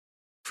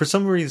 For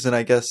some reason,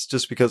 I guess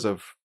just because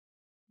of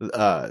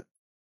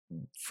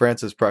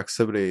France's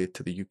proximity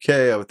to the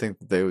UK, I would think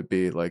that they would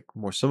be like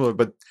more similar,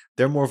 but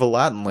they're more of a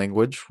Latin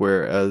language,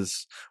 or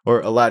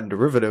a Latin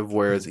derivative,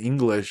 whereas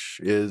English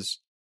is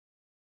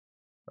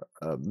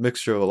a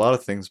mixture of a lot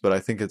of things, but I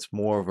think it's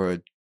more of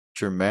a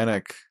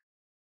Germanic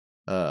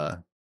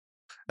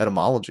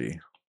etymology.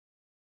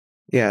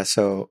 Yeah,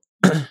 so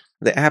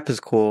the app is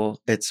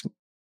cool. It's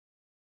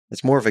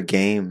more of a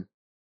game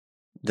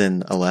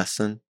than a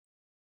lesson.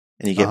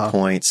 And you get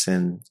points,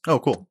 and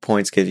cool.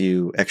 Points give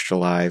you extra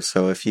lives.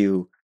 So if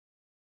you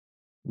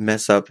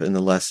mess up in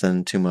the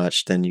lesson too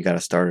much, then you got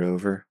to start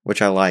over,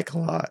 which I like a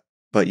lot.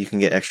 But you can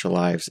get extra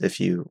lives if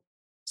you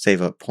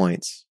save up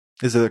points.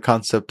 Is it a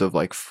concept of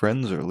like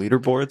friends or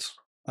leaderboards?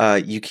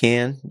 You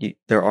can.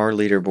 There are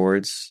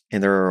leaderboards,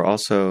 and there are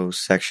also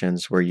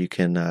sections where you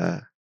can,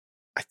 I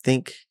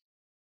think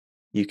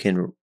you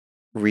can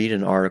read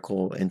an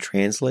article and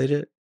translate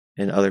it,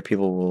 and other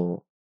people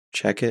will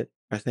check it,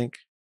 I think.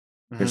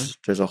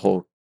 There's a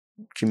whole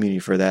community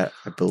for that,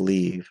 I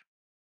believe.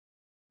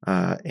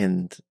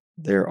 And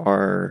there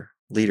are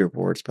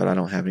leaderboards, but I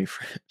don't have any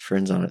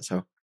friends on it.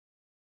 So,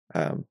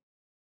 but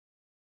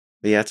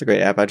yeah, it's a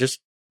great app.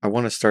 I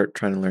want to start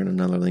trying to learn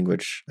another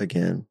language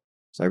again.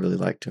 So I really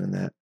like doing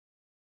that.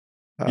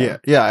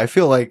 Yeah. I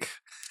feel like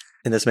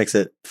And this makes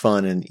it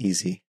fun and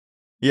easy.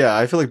 Yeah,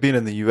 I feel like being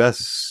in the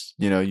US,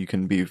 you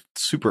can be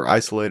super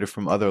isolated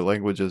from other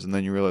languages, and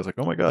then you realize, like,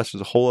 oh my gosh,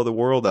 there's a whole other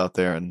world out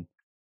there, and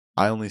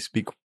I only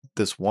speak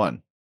this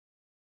one.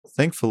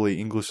 Thankfully,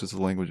 English is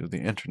the language of the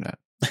internet,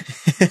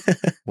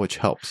 which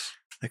helps.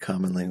 The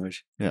common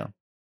language. Yeah.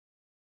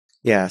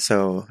 Yeah,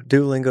 so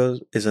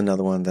Duolingo is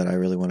another one that I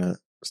really want to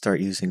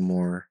start using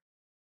more.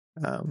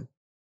 And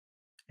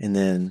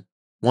then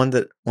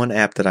one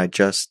app that I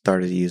just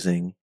started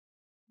using,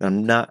 that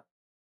I'm not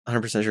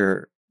 100%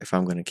 sure if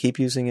I'm going to keep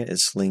using it,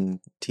 is Sling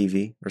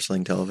TV or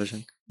Sling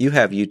Television. You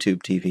have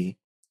YouTube TV,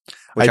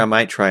 which I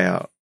might try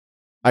out.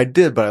 I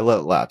did, but I let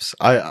it lapse.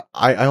 I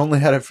only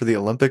had it for the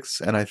Olympics,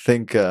 and I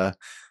think the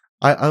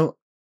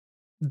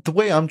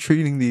way I'm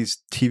treating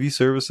these TV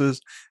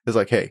services is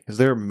like, hey, is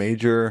there a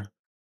major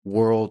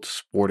world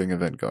sporting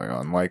event going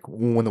on? Like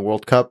when the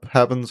World Cup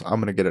happens, I'm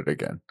gonna get it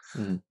again.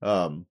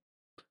 Mm-hmm.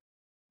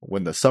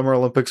 When the Summer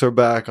Olympics are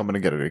back, I'm gonna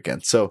get it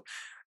again. So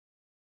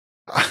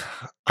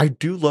I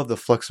do love the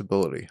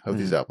flexibility of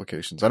these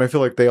applications, and I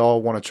feel like they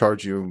all want to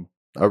charge you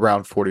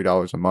around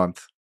 $40 a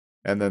month,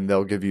 and then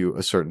they'll give you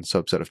a certain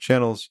subset of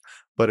channels,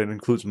 but it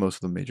includes most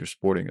of the major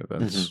sporting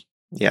events.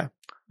 Mm-hmm. Yeah,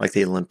 like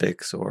the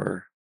Olympics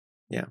or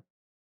yeah.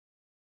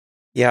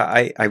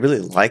 I really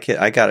like it.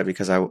 I got it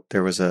because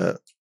there was a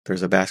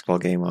basketball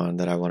game on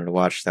that I wanted to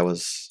watch that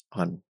was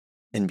on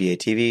NBA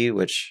TV,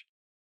 which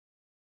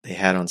they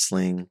had on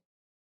Sling,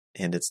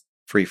 and it's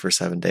free for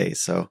 7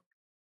 days. So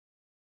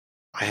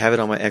I have it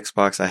on my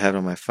Xbox. I have it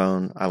on my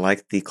phone. I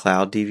like the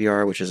cloud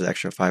DVR, which is an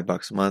extra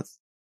 $5 a month.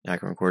 I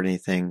can record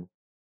anything,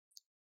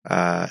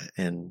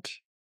 and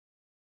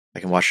I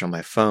can watch it on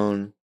my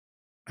phone.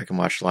 I can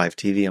watch live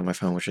TV on my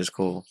phone, which is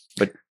cool.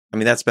 But I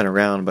mean, that's been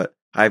around, but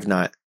I've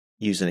not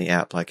used any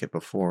app like it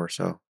before,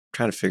 so I'm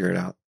trying to figure it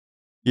out.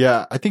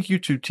 Yeah, I think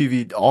YouTube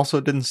TV also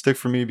didn't stick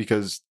for me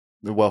because,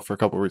 well, for a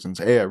couple of reasons.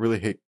 A, I really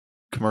hate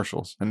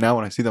commercials, and now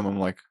when I see them, I'm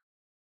like,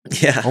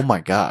 yeah, oh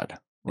my God,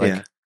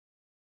 like,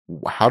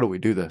 how do we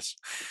do this?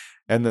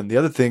 And then the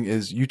other thing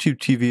is YouTube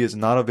TV is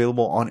not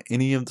available on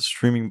any of the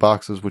streaming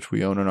boxes which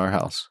we own in our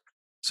house.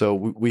 So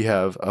we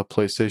have a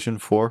PlayStation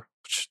 4,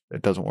 which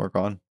it doesn't work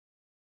on.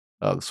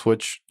 The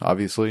Switch,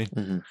 obviously.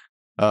 Mm-hmm.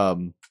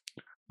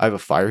 I have a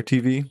Fire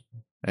TV,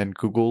 and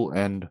Google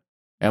and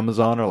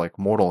Amazon are like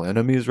mortal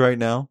enemies right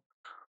now.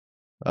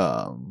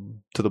 To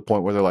the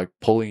point where they're like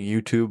pulling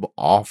YouTube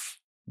off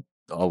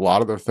a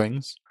lot of their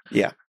things.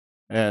 Yeah.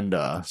 And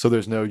so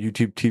there's no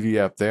YouTube TV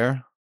app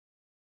there.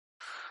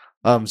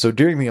 So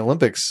during the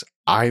Olympics,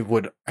 I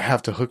would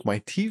have to hook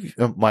my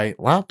my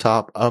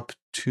laptop up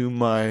to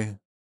my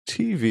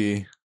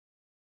TV,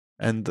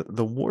 and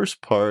the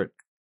worst part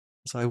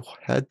is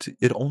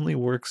it only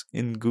works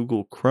in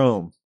Google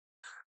Chrome,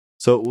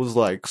 so it was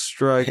like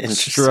strike.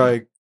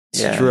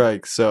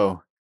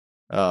 So,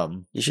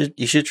 you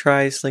should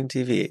try Sling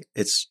TV.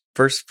 It's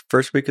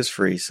first week is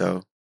free,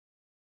 so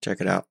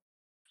check it out.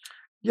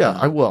 Yeah,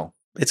 I will.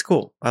 It's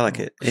cool. I like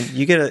it, and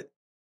you get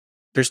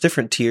there's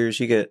different tiers.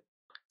 You get.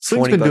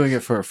 Sling's been doing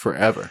it for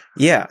forever.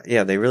 Yeah.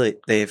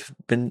 They've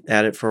been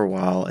at it for a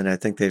while, and I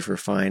think they've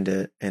refined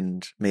it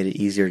and made it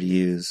easier to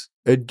use.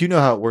 Do you know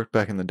how it worked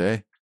back in the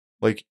day?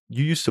 Like,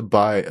 you used to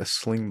buy a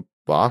Sling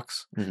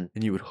box, and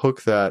you would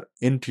hook that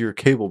into your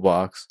cable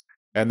box,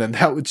 and then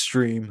that would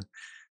stream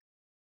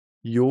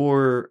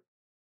your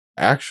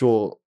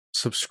actual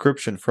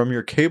subscription from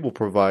your cable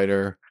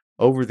provider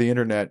over the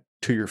internet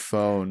to your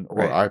phone or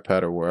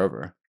iPad or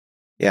wherever.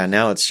 Yeah,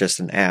 now it's just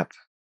an app,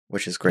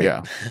 which is great.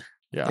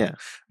 Yeah.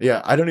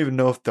 I don't even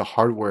know if the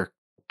hardware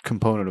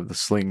component of the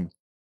Sling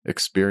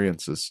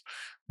experience is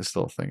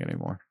still a thing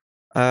anymore.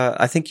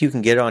 I think you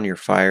can get it on your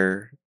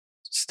Fire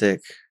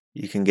Stick.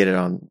 You can get it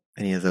on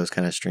any of those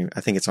kind of stream.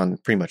 I think it's on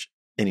pretty much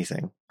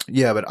anything.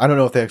 Yeah, but I don't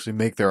know if they actually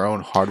make their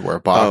own hardware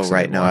box. Oh,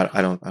 right. Anymore.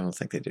 No, I don't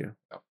think they do.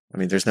 I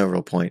mean, there's no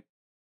real point.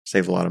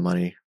 Save a lot of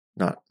money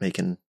not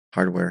making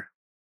hardware.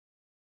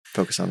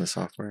 Focus on the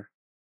software.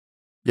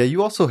 Yeah,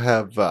 you also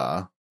have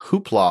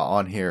Hoopla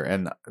on here,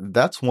 and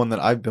that's one that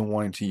I've been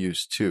wanting to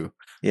use too.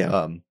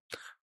 Yeah.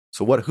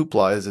 So what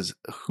Hoopla is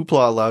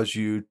Hoopla allows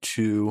you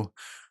to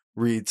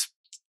read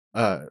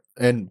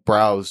and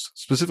browse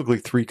specifically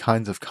 3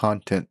 kinds of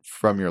content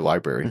from your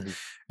library.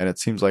 And it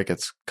seems like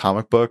it's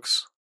comic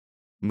books,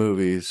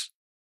 movies,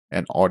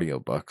 and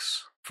audiobooks.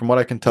 From what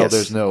I can tell,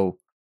 there's no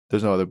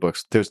other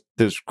books.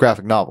 There's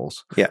graphic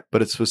novels. Yeah.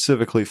 But it's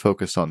specifically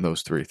focused on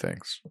those 3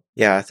 things.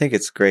 Yeah, I think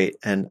it's great.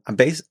 And I'm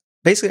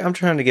basically, I'm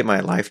trying to get my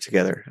life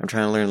together. I'm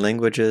trying to learn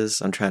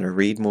languages. I'm trying to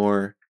read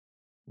more.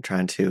 I'm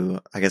trying to,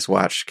 I guess,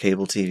 watch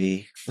cable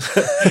TV.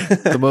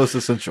 The most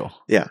essential.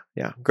 Yeah.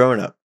 Growing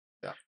up.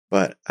 Yeah.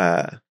 But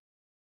I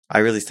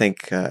really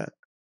think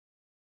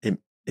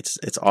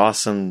it's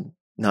awesome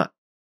not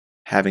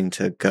having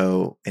to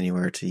go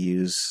anywhere to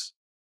use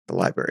the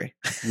library.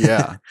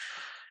 Yeah.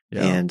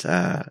 And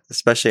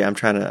especially,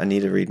 I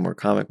need to read more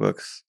comic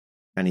books.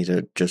 I need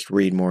to just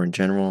read more in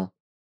general.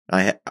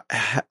 I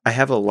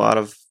have a lot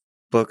of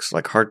books,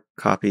 like hard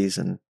copies,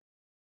 and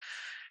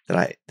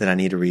that I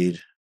need to read,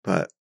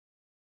 but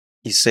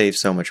you save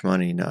so much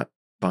money not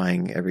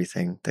buying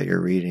everything that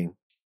you're reading.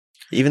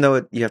 Even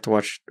though you have to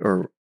watch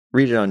or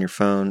read it on your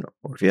phone,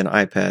 or if you have an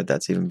iPad,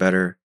 that's even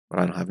better. But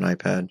I don't have an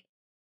iPad.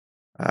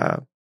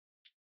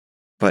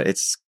 But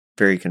it's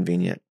very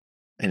convenient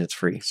and it's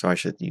free, so I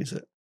should use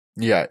it.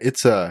 Yeah,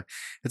 it's a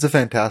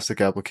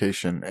fantastic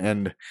application,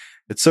 and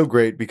it's so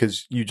great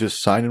because you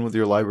just sign in with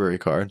your library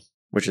card,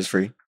 which is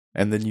free,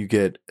 and then you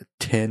get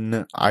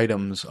 10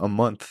 items a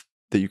month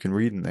that you can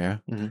read in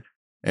there. Mm-hmm.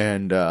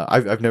 And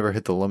I've never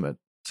hit the limit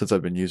since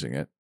I've been using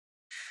it.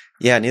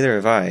 Yeah, neither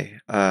have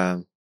I.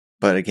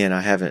 But again,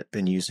 I haven't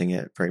been using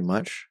it very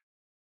much.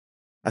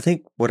 I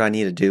think what I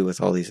need to do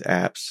with all these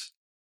apps,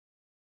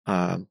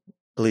 at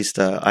least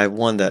I have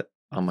one that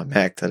on my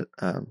Mac that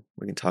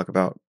we can talk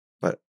about,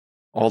 but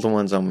all the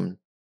ones on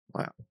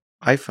my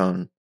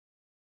iPhone,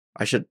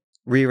 I should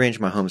rearrange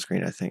my home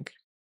screen, I think,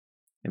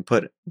 and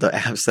put the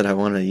apps that I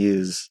want to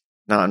use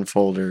not in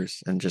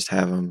folders and just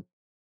have them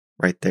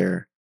right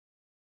there.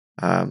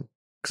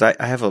 Because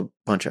I have a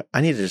bunch of,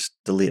 I need to just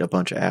delete a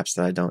bunch of apps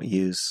that I don't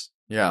use.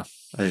 Yeah.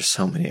 There's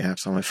so many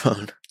apps on my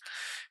phone.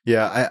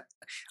 Yeah.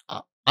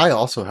 I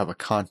also have a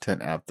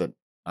content app that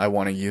I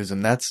want to use,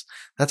 and that's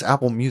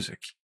Apple Music.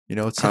 You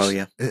know,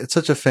 it's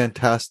such a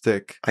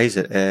fantastic. I use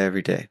it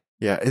every day.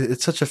 Yeah.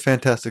 It's such a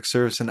fantastic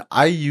service, and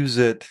I use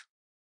it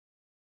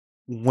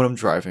when I'm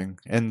driving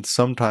and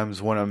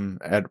sometimes when I'm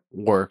at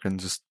work and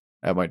just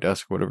at my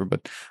desk or whatever,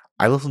 but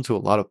I listen to a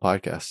lot of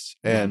podcasts,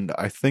 and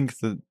I think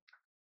that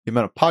the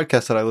amount of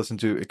podcasts that I listen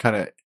to, it kind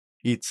of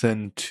eats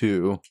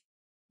into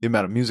the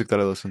amount of music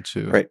that I listen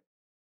to. Right.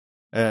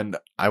 And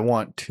I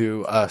want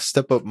to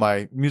step up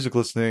my music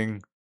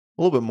listening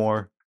a little bit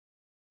more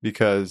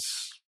because,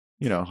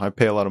 you know, I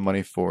pay a lot of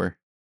money for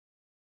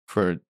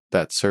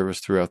that service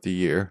throughout the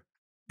year.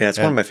 Yeah, it's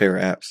one of my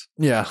favorite apps.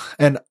 Yeah.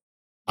 And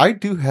I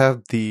do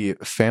have the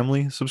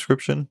family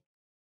subscription.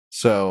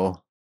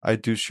 So I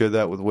do share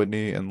that with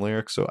Whitney and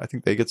Lyric. So I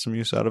think they get some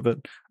use out of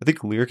it. I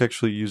think Lyric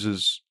actually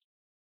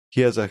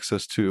he has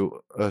access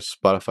to a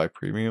Spotify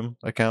premium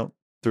account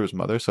through his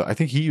mother. So I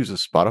think he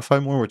uses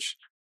Spotify more, which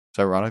is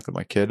ironic that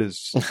my kid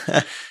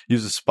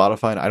uses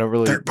Spotify and I don't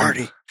really. Third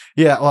party.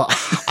 Yeah. Well,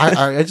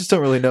 I just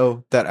don't really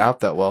know that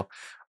app that well.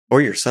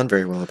 Or your son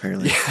very well,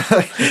 apparently.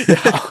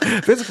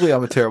 Yeah. Basically,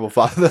 I'm a terrible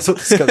father. That's what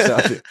this comes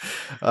down to.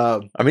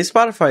 I mean,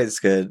 Spotify is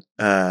good.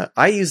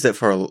 I used it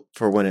for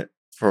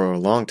a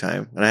long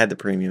time, and I had the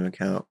premium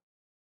account.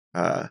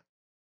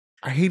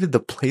 I hated the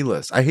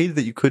playlist. I hated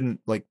that you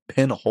couldn't like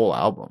pin a whole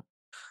album,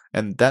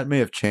 and that may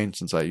have changed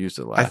since I used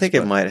it last. I think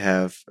it might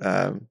have.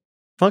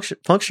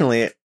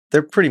 Functionally,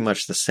 they're pretty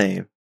much the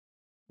same.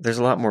 There's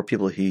a lot more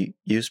people who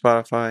use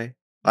Spotify.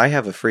 I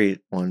have a free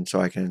one, so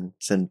I can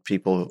send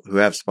people who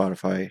have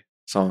Spotify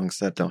songs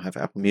that don't have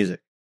Apple Music.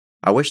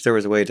 I wish there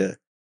was a way to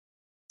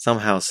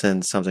somehow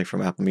send something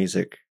from Apple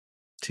Music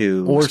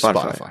to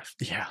Spotify.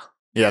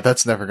 Yeah,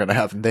 that's never going to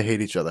happen. They hate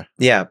each other.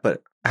 Yeah,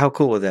 but how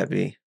cool would that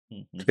be?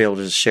 Mm-hmm. To be able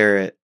to just share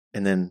it,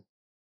 and then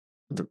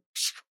it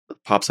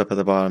pops up at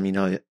the bottom. You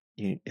know,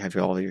 you have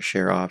all your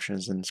share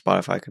options, and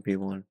Spotify could be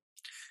one.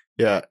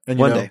 Yeah, and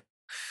one day.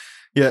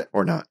 Yeah,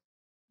 or not.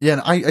 Yeah,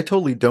 and I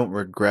totally don't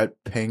regret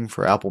paying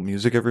for Apple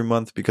Music every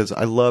month because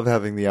I love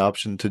having the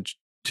option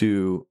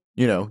to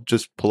you know,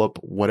 just pull up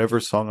whatever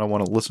song I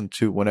want to listen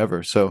to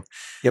whenever. So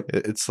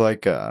it's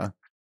like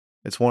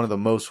it's one of the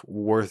most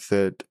worth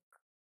it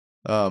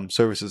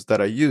services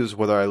that I use,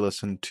 whether I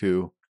listen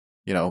to,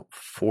 you know,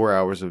 4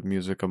 hours of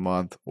music a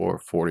month or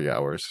 40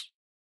 hours.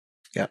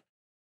 Yeah.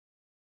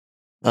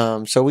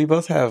 So we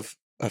both have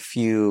a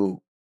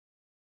few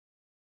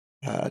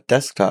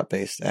desktop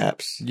based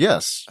apps.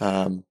 Yes.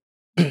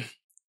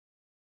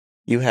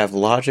 You have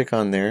Logic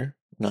on there,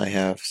 and I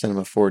have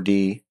Cinema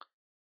 4D.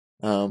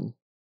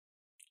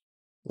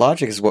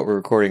 Logic is what we're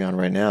recording on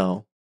right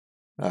now.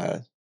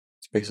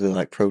 It's basically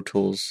like Pro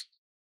Tools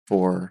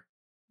for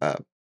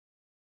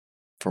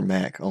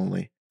Mac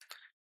only.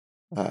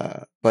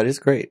 But it's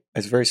great.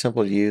 It's very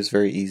simple to use,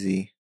 very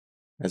easy,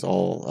 as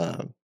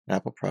all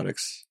Apple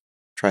products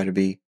try to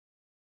be.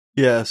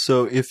 Yeah,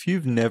 so if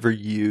you've never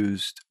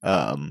used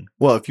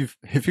well,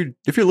 if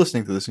you're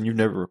listening to this and you've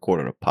never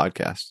recorded a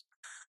podcast,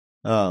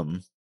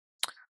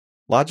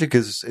 Logic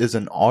is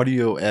an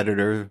audio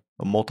editor,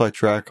 a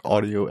multi-track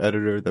audio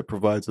editor that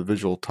provides a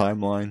visual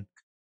timeline,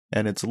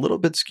 and it's a little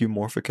bit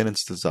skeuomorphic in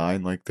its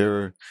design. Like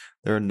there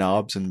are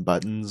knobs and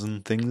buttons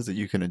and things that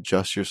you can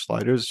adjust your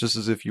sliders, just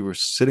as if you were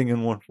sitting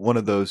in one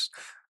of those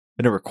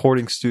in a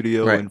recording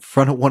studio in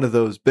front of one of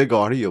those big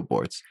audio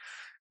boards.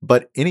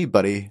 But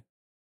anybody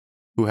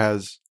who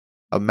has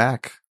a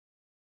Mac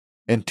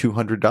and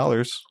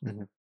 $200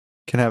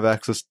 can have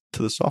access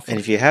to the software.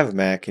 And if you have a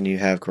Mac and you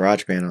have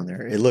GarageBand on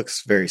there, it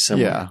looks very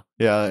similar.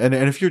 Yeah. And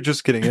if you're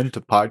just getting into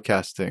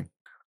podcasting,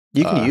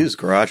 you can use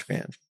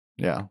GarageBand.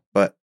 Yeah.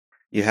 But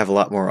you have a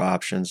lot more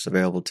options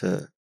available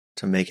to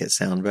make it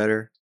sound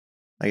better,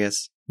 I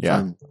guess. Yeah.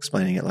 I'm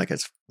explaining it like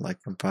it's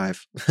like from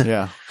 5.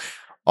 Yeah.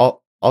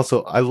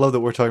 Also, I love that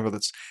we're talking about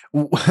this.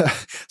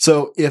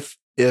 So if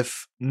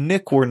if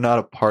Nick were not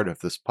a part of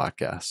this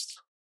podcast,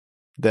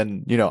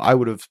 then, I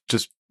would have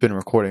just been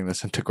recording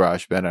this into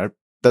GarageBand.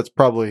 That's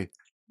probably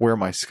where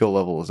my skill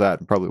level is at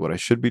and probably what I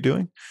should be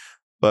doing.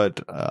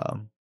 But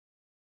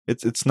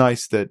it's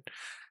nice that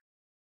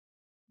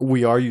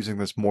we are using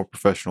this more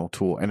professional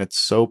tool, and it's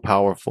so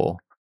powerful.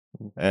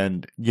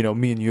 And,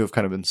 me and you have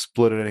kind of been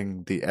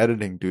splitting the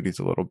editing duties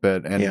a little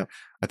bit. And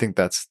I think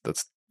that's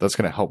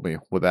going to help me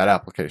with that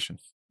application.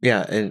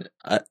 Yeah. And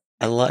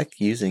I like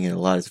using it a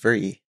lot. It's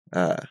very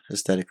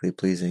aesthetically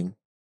pleasing.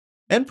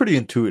 And pretty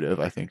intuitive,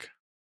 I think.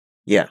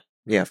 Yeah.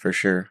 Yeah, for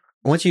sure.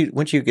 Once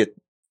you get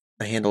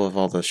a handle of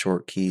all the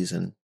short keys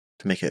and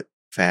to make it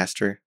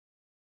faster,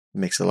 it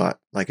makes a lot.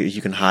 Like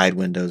you can hide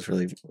windows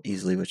really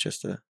easily with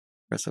just a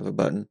press of a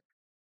button.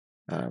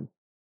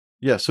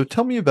 Yeah. So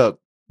tell me about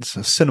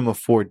Cinema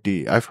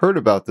 4D. I've heard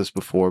about this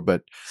before,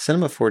 but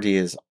Cinema 4D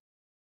is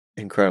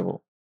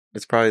incredible.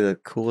 It's probably the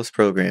coolest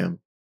program,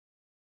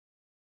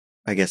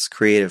 I guess,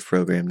 creative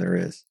program there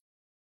is.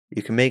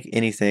 You can make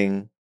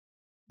anything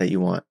that you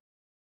want,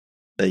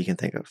 that you can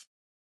think of.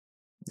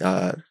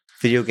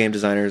 Video game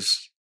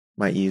designers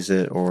might use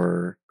it,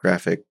 or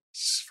graphics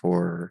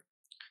for.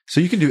 So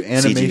you can do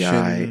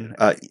animation.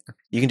 CGI.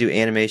 You can do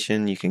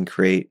animation. You can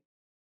create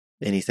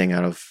anything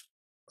out of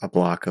a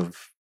block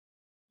of.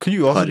 Could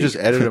you also just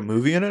edit a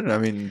movie in it? I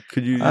mean,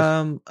 could you?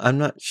 I'm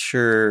not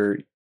sure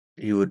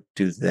you would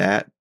do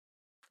that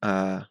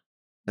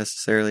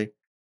necessarily,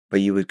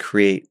 but you would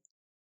create.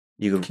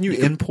 Can you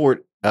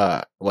import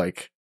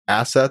like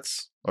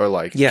assets or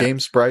like game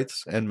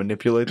sprites and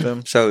manipulate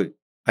them? So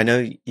I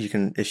know you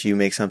can, if you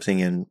make something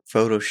in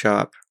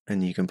Photoshop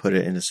and you can put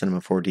it into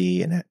Cinema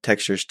 4D and add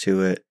textures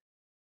to it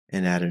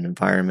and add an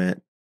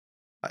environment.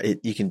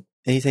 You can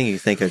anything you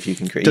think of, you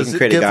can create. You can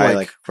create a guy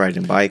like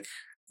riding a bike.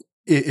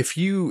 If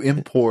you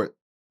import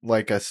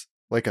like a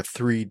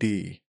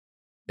 3D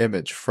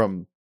image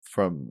from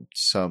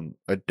some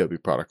Adobe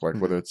product, like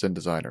whether it's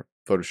InDesign or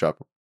Photoshop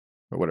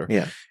or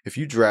whatever, if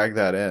you drag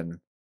that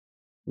in,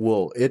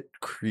 will it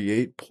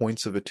create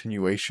points of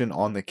attenuation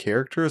on the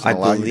characters and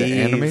allow you to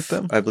animate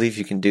them? I believe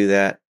you can do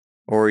that,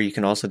 or you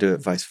can also do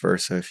it vice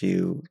versa. If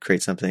you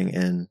create something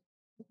and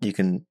you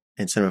can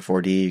in Cinema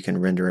 4D, you can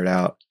render it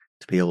out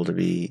to be able to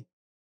be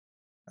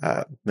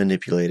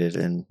manipulated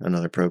in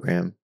another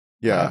program.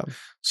 Yeah.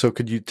 So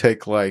could you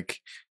take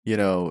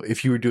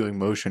if you were doing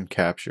motion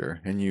capture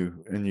and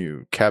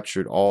you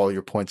captured all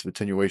your points of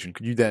attenuation,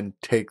 could you then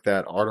take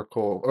that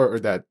article or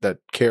that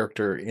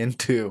character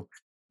into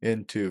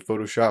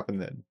Photoshop and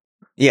then?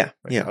 Yeah.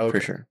 For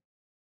sure.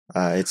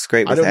 It's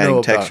great with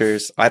adding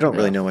textures. I don't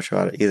really know much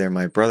about it either.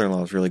 My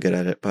brother-in-law is really good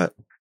at it, but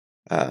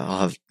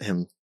I'll have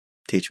him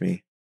teach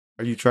me.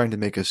 Are you trying to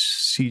make a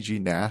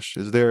CG Nash?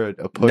 Is there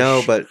a push?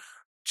 No, but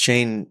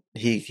Shane,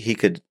 he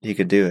could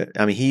do it.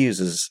 I mean, he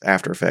uses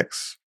After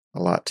Effects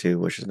a lot too,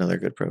 which is another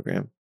good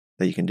program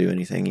that you can do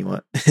anything you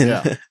want.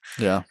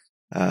 Yeah.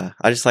 I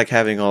just like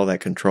having all that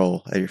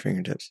control at your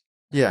fingertips.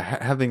 Yeah,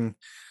 having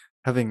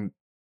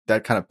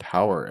that kind of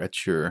power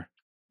at your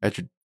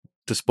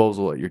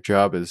disposal at your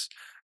job is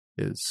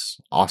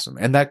awesome,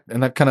 and that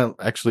kind of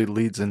actually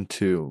leads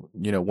into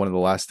one of the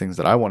last things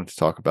that I wanted to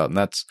talk about, and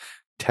that's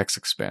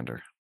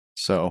TextExpander.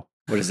 So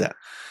what is that?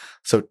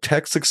 So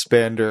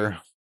TextExpander.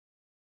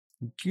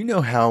 Do you know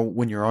how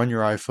when you're on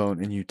your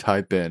iPhone and you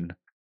type in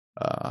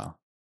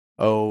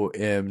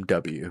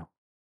OMW,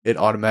 it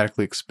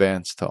automatically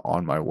expands to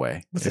On My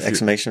Way? With the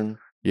exclamation?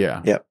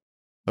 Yeah. Yep.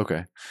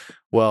 Okay.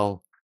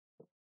 Well,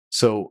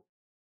 so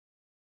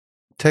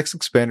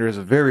TextExpander is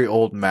a very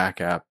old Mac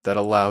app that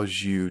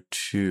allows you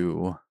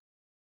to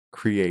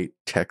create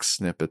text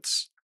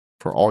snippets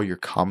for all your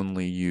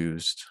commonly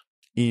used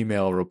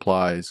email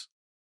replies.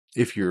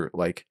 If your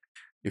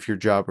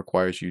job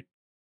requires you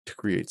to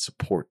create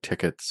support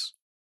tickets,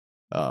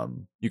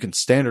 you can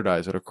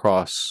standardize it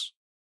across.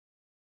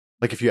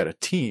 Like if you had a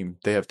team,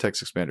 they have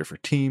TextExpander for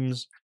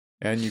teams,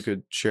 and you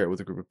could share it with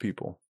a group of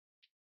people.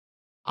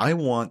 I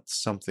want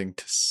something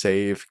to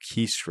save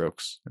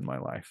keystrokes in my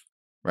life,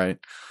 right?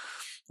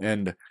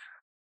 And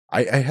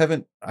I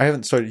haven't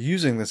started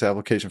using this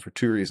application for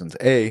two reasons.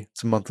 A,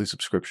 it's a monthly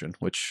subscription,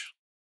 which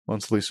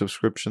monthly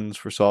subscriptions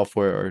for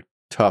software are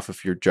tough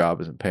if your job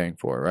isn't paying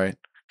for it, right?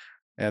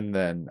 And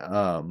then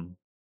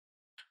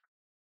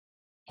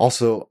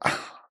also,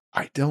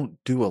 I don't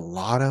do a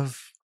lot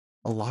of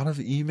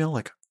email.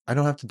 Like I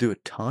don't have to do a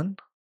ton,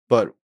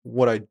 but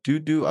what I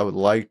do, I would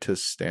like to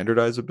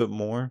standardize a bit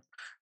more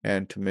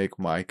and to make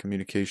my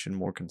communication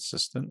more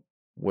consistent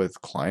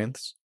with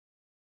clients.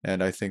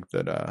 And I think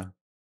that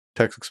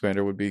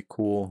TextExpander would be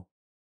cool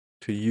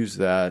to use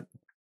that.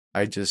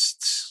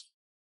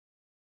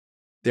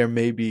 There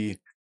may be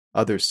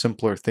other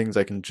simpler things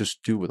I can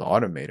just do with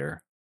Automator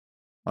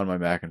on my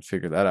Mac and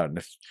figure that out. And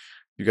if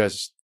you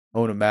guys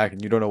own a Mac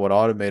and you don't know what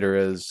Automator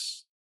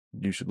is,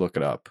 you should look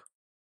it up.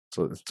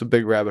 So it's a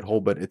big rabbit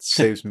hole, but it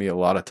saves me a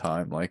lot of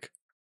time. Like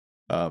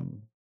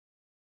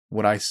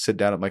when I sit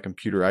down at my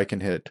computer, I can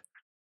hit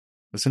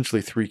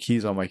essentially 3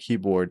 keys on my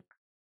keyboard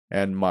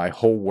and my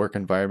whole work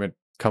environment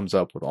comes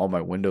up with all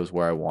my windows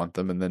where I want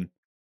them. And then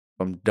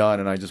I'm done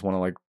and I just want to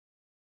like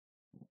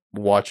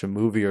watch a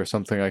movie or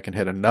something, I can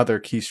hit another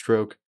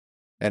keystroke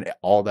and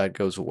all that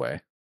goes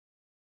away.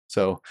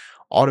 So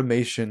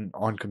automation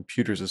on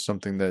computers is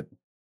something that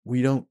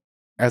we don't,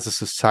 as a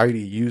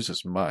society, use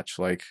as much.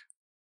 Like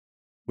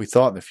we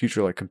thought in the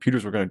future, like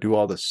computers were going to do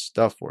all this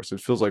stuff for us.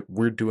 It feels like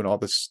we're doing all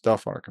this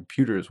stuff on our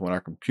computers when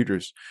our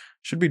computers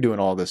should be doing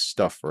all this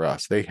stuff for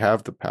us. They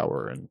have the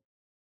power and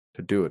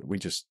to do it. We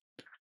just,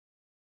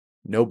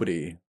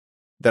 nobody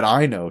that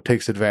I know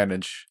takes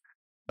advantage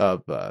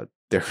of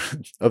their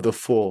of the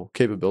full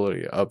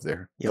capability of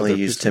their. You only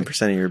use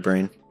 10% of your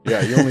brain.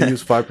 Yeah, you only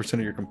use 5%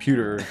 of your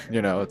computer.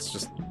 You know, it's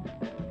just,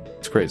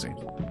 it's crazy.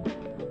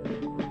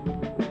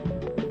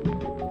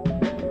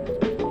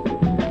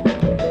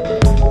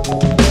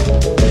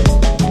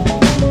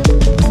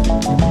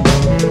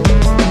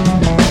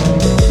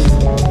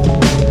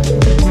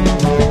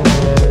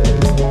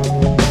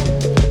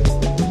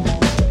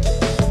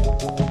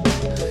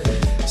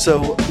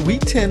 So we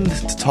tend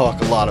to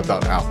talk a lot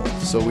about Apple.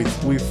 So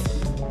we've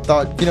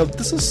thought, you know,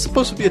 this is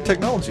supposed to be a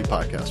technology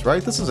podcast,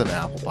 right? This is an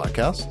Apple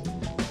podcast.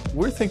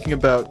 We're thinking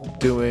about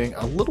doing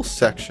a little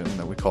section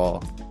that we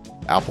call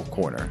Apple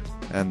Corner.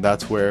 And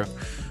that's where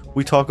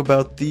we talk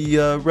about the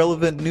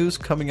relevant news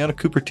coming out of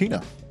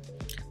Cupertino.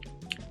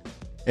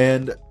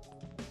 And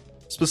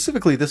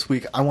specifically this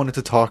week, I wanted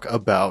to talk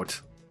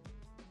about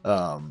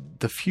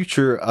the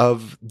future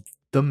of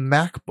the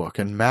MacBook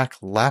and Mac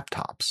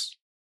laptops.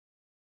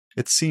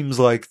 It seems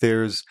like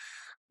there's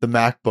the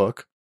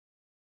MacBook,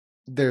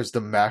 there's the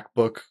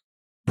MacBook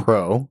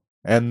Pro,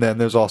 and then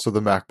there's also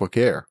the MacBook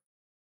Air.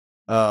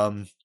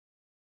 And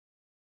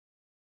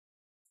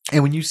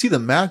when you see the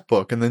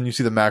MacBook and then you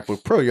see the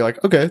MacBook Pro, you're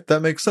like, okay,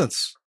 that makes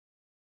sense.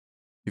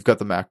 You've got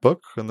the MacBook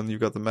and then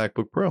you've got the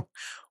MacBook Pro.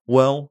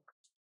 Well,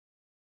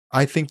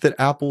 I think that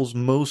Apple's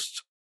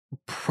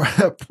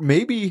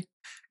maybe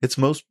its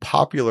most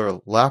popular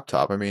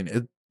laptop. I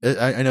mean,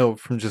 I know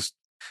from just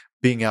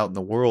being out in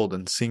the world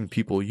and seeing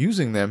people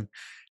using them,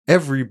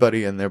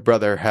 everybody and their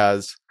brother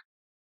has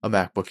a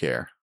MacBook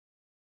Air.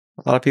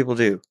 A lot of people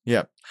do.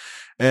 Yeah.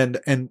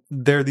 And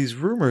there are these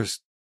rumors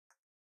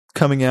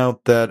coming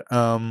out that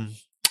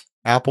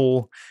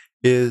Apple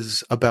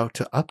is about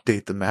to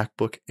update the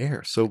MacBook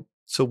Air. So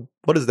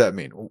what does that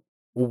mean?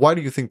 Why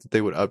do you think that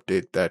they would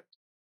update that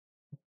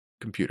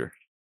computer?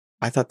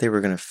 I thought they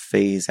were going to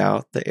phase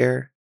out the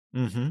Air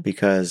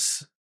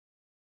because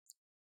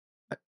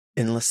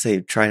unless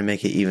they try to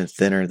make it even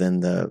thinner than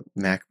the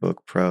MacBook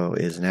Pro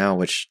is now,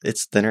 which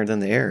it's thinner than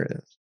the Air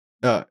is.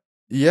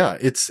 Yeah,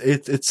 it's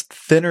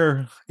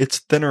thinner. It's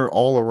thinner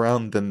all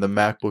around than the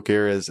MacBook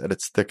Air is at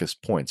its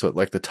thickest point. So at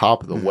like the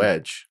top of the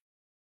wedge,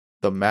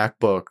 the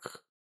MacBook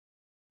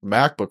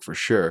for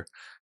sure,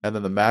 and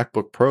then the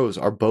MacBook Pros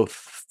are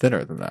both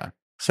thinner than that.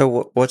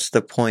 So what's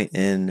the point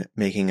in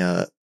making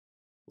a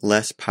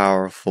less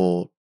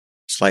powerful,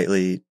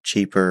 slightly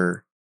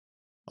cheaper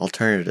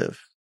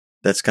alternative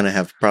that's going to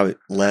have probably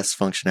less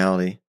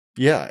functionality?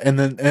 Yeah, and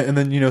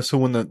then you know, so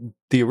when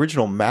the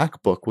original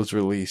MacBook was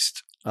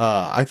released,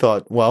 I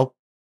thought, well,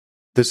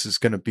 this is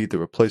going to be the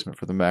replacement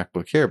for the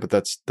MacBook Air, but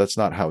that's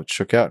not how it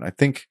shook out. And I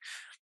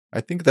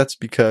think that's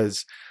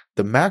because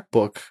the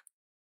MacBook,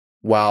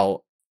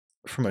 while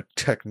from a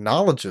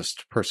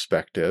technologist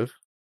perspective,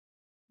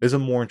 is a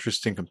more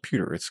interesting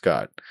computer. It's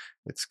got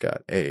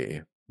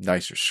a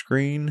nicer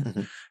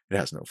screen. It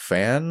has no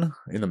fan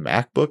in the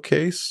MacBook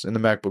case. In the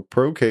MacBook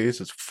Pro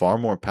case, it's far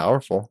more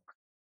powerful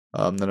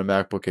than a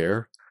MacBook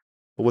Air.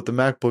 But what the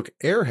MacBook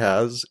Air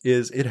has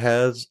is it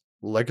has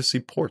legacy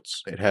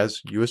ports. It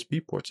has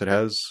USB ports. It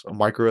has a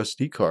micro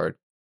SD card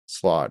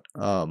slot.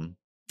 And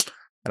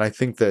I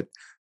think that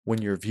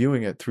when you're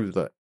viewing it through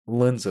the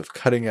lens of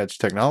cutting edge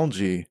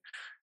technology,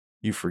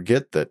 you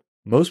forget that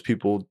most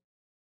people,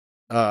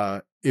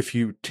 if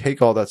you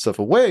take all that stuff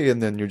away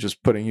and then you're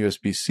just putting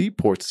USB-C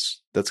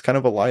ports, that's kind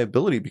of a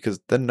liability because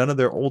then none of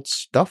their old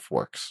stuff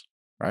works,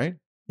 right?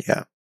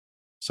 Yeah.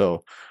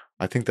 So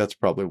I think that's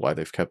probably why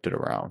they've kept it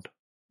around.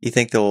 You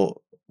think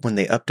when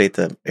they update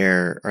the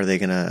Air, are they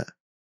going to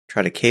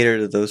try to cater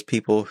to those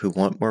people who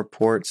want more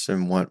ports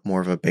and want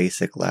more of a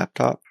basic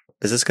laptop?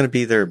 Is this going to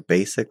be their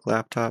basic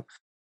laptop?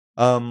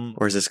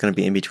 Or is this going to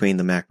be in between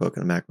the MacBook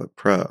and the MacBook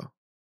Pro?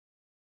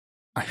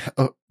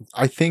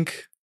 I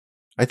think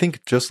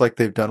just like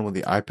they've done with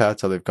the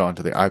iPads, how they've gone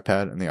to the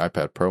iPad and the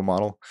iPad Pro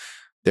model,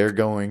 they're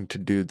going to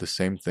do the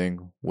same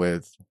thing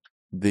with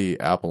the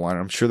Apple line.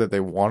 I'm sure that they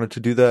wanted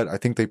to do that. I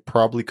think they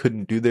probably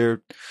couldn't do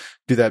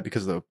that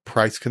because of the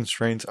price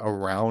constraints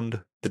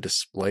around the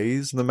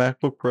displays in the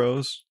MacBook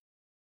Pros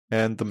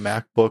and the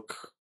MacBook,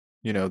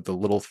 you know, the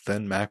little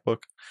thin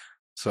MacBook.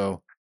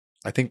 So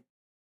I think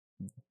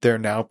they're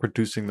now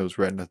producing those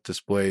Retina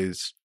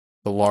displays,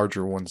 the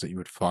larger ones that you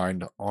would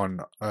find on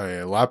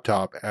a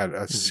laptop at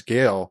a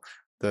scale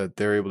that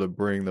they're able to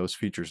bring those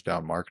features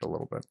down market a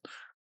little bit.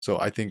 So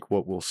I think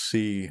what we'll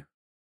see,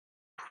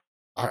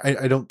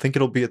 I don't think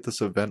it'll be at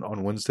this event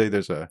on Wednesday.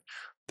 There's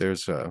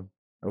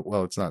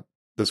well, it's not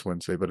this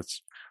Wednesday, but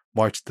it's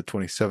March the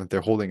 27th.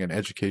 They're holding an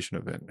education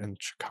event in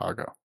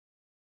Chicago.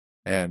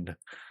 And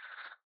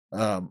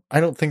I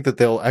don't think that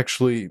they'll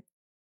actually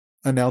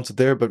announce it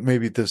there, but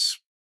maybe this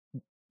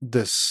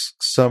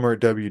summer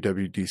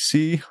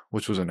WWDC,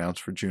 which was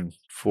announced for June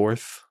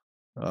 4th,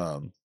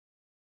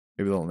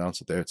 maybe they'll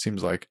announce it there. It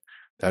seems like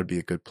that'd be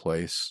a good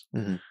place.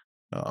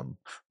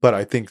 But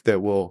I think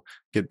that we'll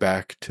get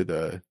back to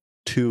the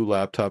 2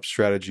 laptop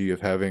strategy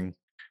of having,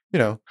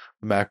 a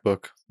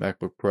MacBook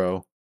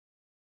Pro,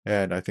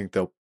 and I think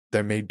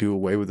they may do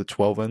away with the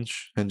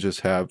 12-inch and just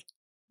have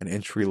an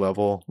entry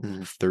level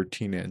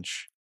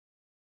 13-inch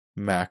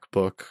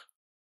MacBook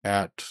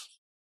at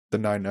the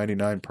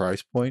 $999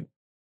 price point.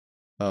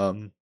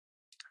 And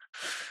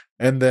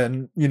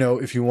then,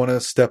 if you want to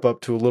step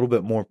up to a little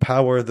bit more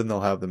power, then they'll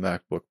have the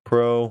MacBook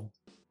Pro.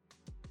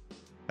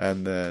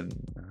 And then,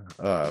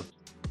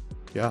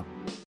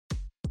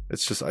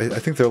 it's just, I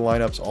think their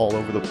lineup's all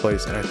over the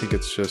place, and I think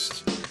it's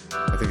just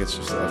a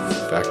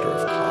factor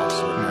of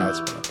cost, or it has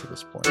been up to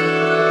this point.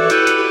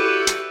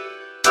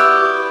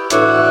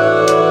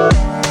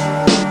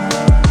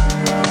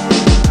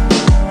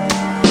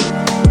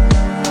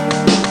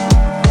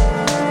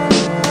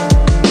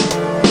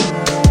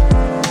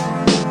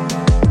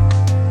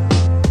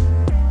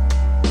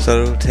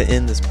 So to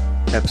end this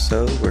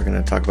episode, we're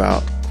going to talk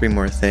about 3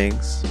 more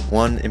things.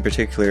 One in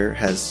particular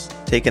has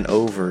taken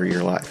over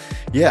your life.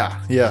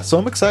 Yeah. So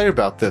I'm excited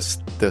about this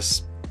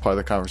part of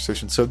the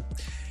conversation. So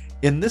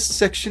in this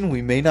section,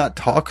 we may not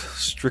talk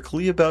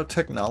strictly about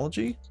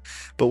technology,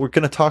 but we're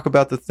going to talk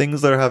about the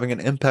things that are having an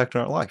impact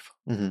on our life.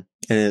 And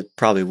it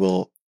probably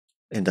will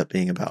end up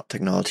being about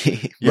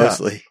technology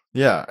mostly.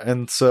 Yeah.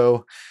 And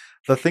so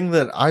the thing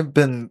that I've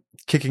been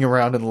kicking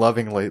around and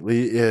loving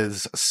lately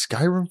is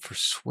Skyrim for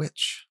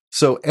Switch.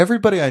 So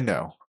everybody I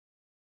know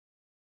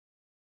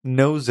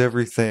knows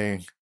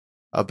everything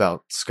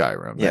about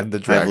Skyrim and the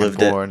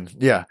Dragonborn.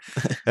 Yeah.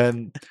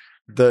 And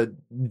the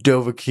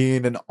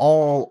Dovahkiin and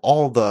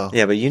all the...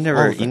 Yeah, but you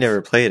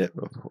never played it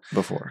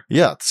before.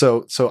 Yeah.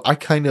 So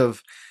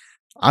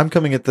I'm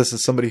coming at this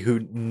as somebody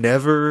who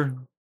never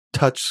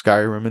touched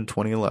Skyrim in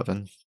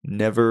 2011,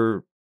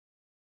 never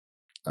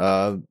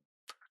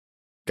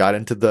got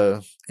into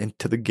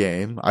the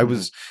game. I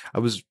was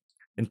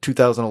in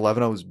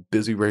 2011. I was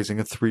busy raising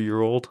a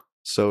 3-year-old,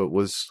 so it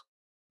was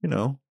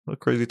a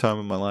crazy time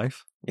in my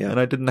life. Yeah, and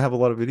I didn't have a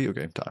lot of video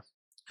game time.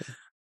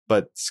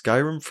 But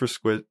Skyrim for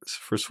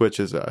Switch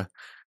is I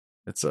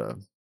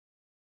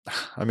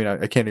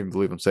can't even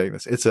believe I'm saying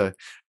this. It's a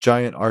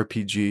giant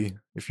RPG.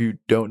 If you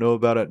don't know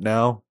about it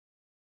now,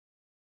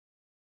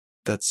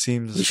 that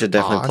seems you should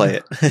definitely play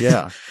it.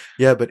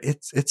 yeah, but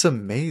it's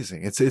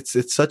amazing.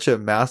 It's such a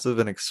massive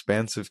and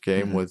expansive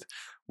game with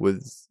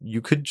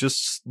you could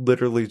just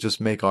literally just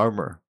make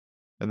armor,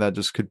 and that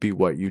just could be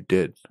what you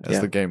did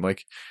as the game.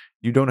 Like,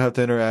 you don't have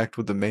to interact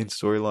with the main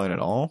storyline at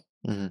all.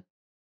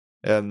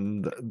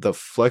 And the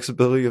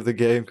flexibility of the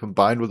game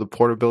combined with the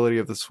portability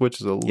of the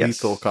Switch is a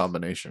lethal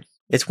combination.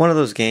 It's one of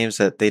those games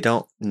that they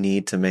don't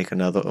need to make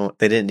another one.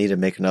 They didn't need to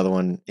make another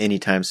one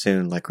anytime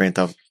soon, like Grand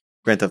Theft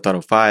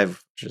Auto 5,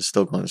 which is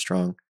still going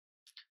strong,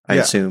 I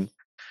assume.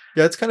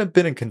 Yeah, it's kind of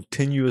been in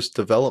continuous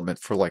development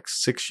for like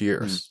 6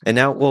 years. And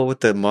now,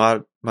 with the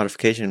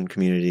modification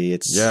community,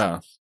 it's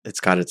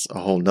got a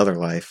whole nother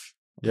life.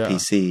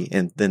 PC.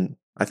 And then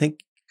I think,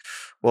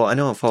 I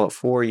know in Fallout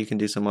 4 you can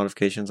do some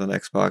modifications on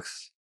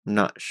Xbox. I'm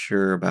not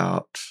sure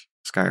about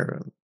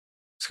Skyrim.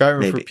 For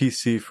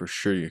PC, for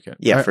sure you can.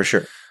 Yeah, for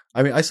sure.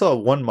 I mean, I saw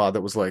one mod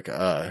that was like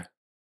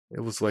it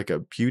was like a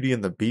Beauty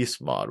and the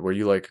Beast mod where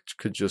you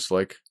could just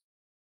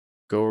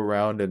go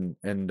around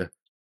and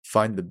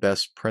find the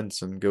best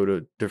prints and go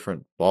to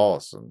different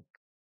balls. And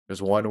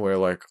there's one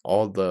where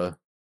all the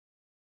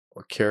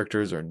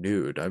characters are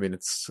nude. I mean,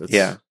 it's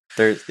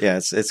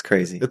it's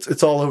crazy.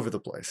 It's all over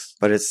the place.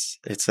 But it's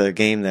a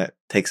game that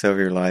takes over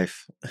your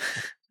life.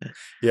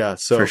 Yeah,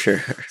 so for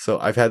sure. So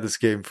I've had this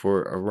game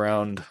for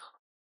around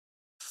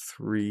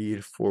 3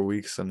 to 4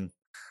 weeks, and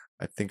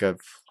I think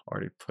I've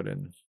already put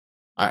in.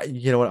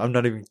 You know what? I'm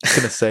not even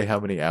gonna say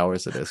how many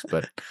hours it is,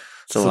 but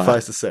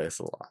suffice to say, it's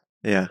a lot.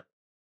 Yeah.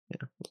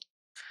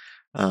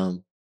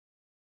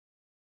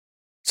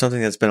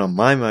 Something that's been on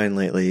my mind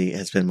lately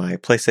has been my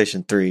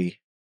PlayStation 3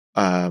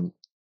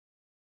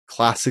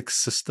 classic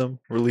system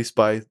released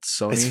by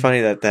Sony. It's funny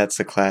that that's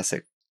a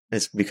classic.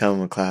 It's become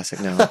a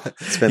classic now.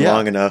 It's been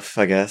long enough,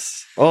 I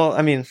guess. Well,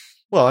 I mean,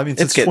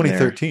 since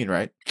 2013,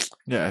 right?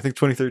 Yeah, I think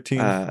 2013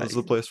 was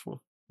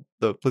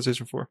the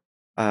PlayStation 4.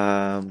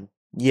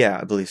 Yeah,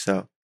 I believe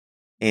so.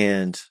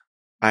 And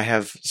I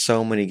have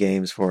so many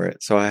games for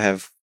it. So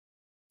let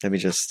me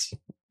just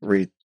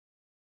read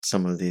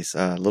some of these.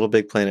 Little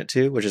Big Planet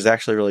 2, which is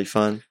actually really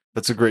fun.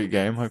 That's a great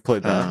game. I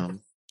played that.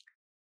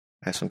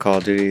 I have some Call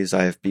of Duties.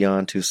 I have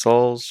Beyond Two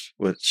Souls,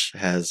 which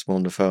has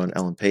Willem Dafoe and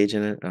Ellen Page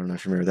in it. I don't know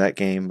if you remember that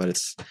game, but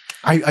it's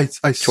I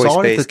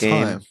saw it at the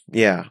time.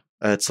 Yeah,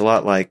 it's a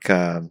lot like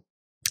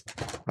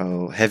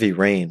Heavy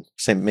Rain,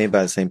 made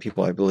by the same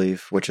people, I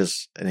believe, which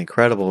is an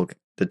incredible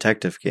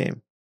detective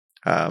game.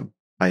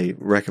 I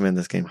recommend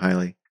this game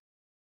highly.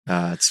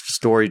 It's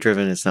story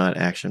driven. It's not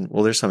action.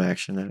 Well, there's some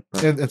action in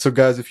it. And so,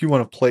 guys, if you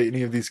want to play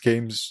any of these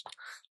games,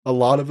 a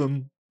lot of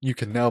them you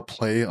can now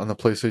play on the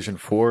PlayStation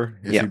 4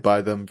 if Yeah. you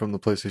buy them from the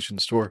PlayStation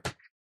Store.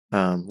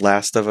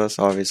 Last of Us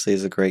obviously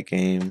is a great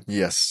game.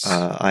 Yes.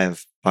 I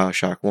have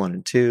BioShock 1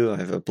 and 2. I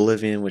have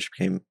Oblivion, which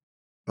came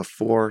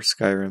before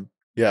Skyrim.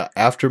 Yeah,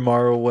 after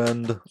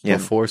Morrowind, Yeah.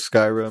 before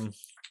Skyrim.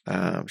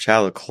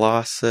 Shadow of the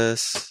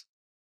Colossus.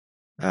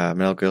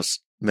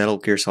 Metal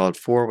Gear Solid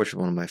 4, which is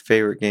one of my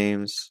favorite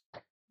games.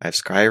 I have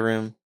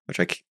Skyrim, which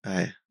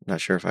I'm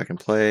not sure if I can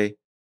play.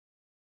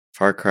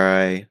 Far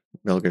Cry,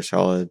 Metal Gear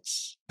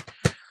Solids,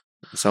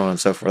 so on and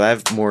so forth. I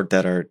have more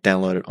that are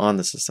downloaded on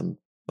the system.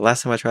 The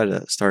last time I tried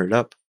to start it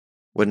up,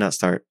 would not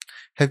start.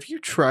 Have you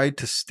tried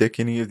to stick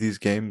any of these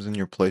games in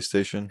your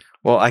PlayStation?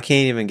 Well, I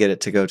can't even get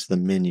it to go to the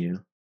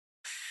menu.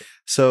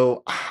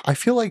 So I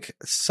feel like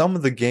some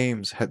of the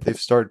games they've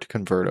started to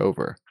convert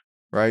over,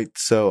 right?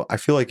 So I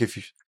feel like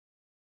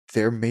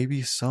there may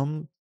be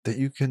some that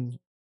you can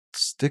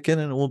stick in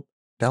and it will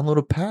download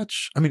a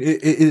patch. I mean,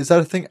 is that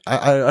a thing?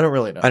 I don't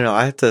really know. I know.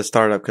 I have to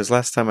start up because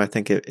last time I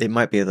think it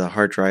might be the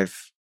hard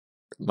drive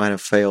might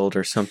have failed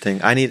or something.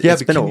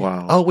 It's been a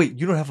while. Oh wait,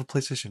 you don't have a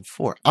PlayStation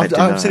 4.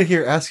 I'm sitting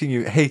here asking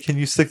you, hey, can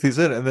you stick these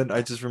in? And then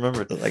I just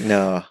remembered. Like,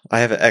 no, I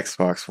have an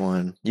Xbox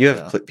One. You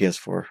have a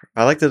PS4.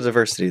 I like the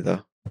diversity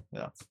though.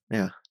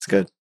 Yeah, it's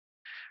good.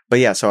 But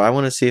yeah, so I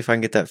want to see if I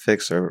can get that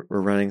fixed or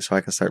running so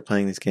I can start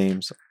playing these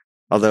games.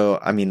 Although,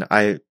 I mean,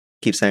 I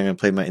keep saying I'm going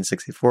to play my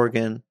N64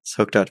 again. It's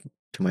hooked up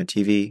to my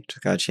TV.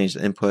 Just got to change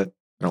the input.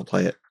 I don't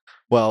play it.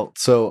 Well,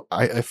 so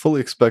I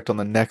fully expect on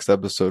the next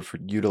episode for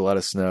you to let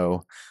us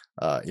know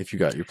if you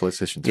got your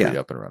PlayStation 3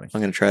 up and running.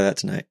 I'm going to try that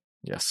tonight.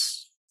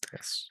 Yes.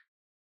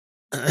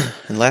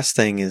 And last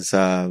thing is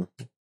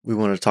we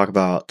want to talk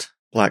about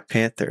Black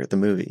Panther, the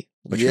movie,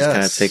 which has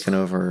kind of taken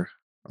over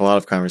a lot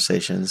of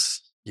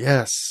conversations.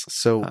 Yes.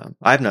 So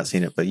I've not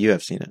seen it, but you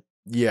have seen it.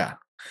 Yeah.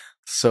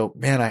 So,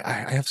 man,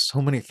 I have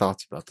so many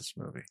thoughts about this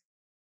movie.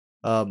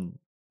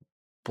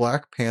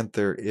 Black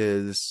Panther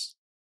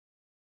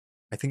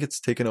I think it's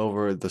taken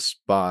over the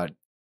spot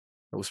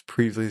that was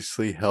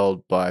previously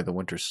held by The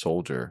Winter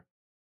Soldier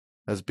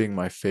as being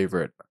my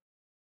favorite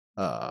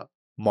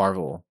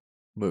Marvel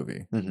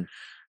movie. Mm-hmm.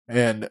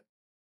 And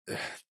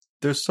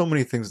there's so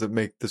many things that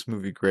make this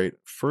movie great.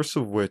 First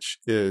of which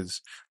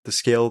is the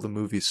scale of the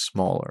movie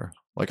smaller.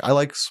 Like, I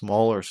like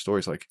smaller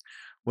stories. Like,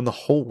 when the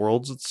whole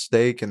world's at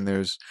stake and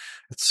it's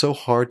so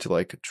hard to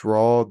like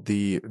draw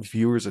the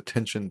viewer's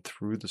attention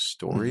through the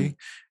story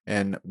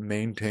and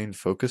maintain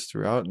focus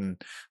throughout.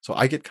 And so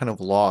I get kind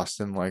of lost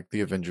in like the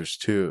Avengers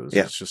 2.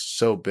 It's just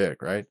so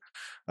big, right?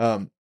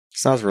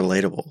 Sounds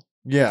relatable.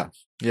 Yeah.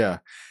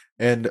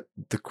 And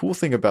the cool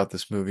thing about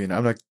this movie, and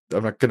I'm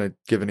not going to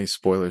give any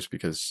spoilers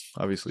because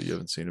obviously you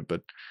haven't seen it,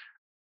 but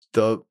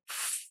there's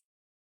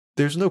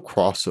no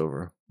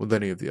crossover with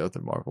any of the other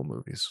Marvel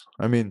movies.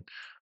 I mean,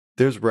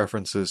 there's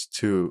references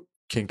to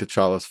King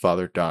T'Challa's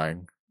father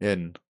dying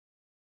in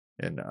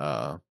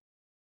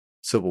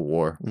Civil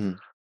War,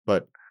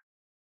 but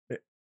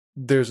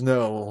there's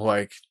no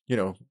like,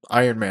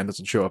 Iron Man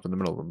doesn't show up in the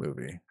middle of the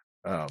movie.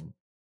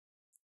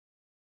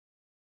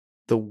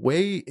 The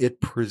way it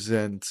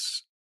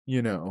presents,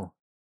 a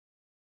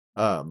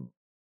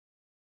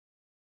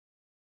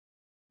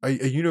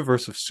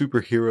universe of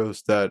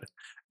superheroes that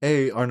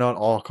are not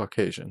all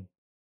Caucasian.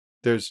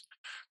 There's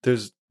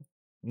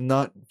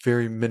not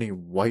very many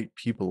white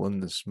people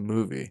in this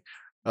movie.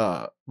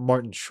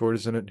 Martin Short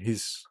is in it.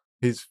 He's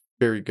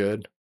very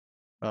good.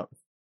 Is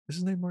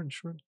his name Martin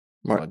Short?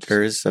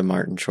 There is a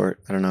Martin Short.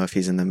 I don't know if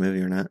he's in the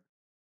movie or not.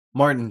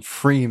 Martin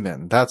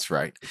Freeman. That's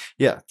right.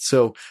 Yeah.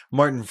 So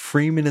Martin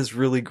Freeman is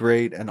really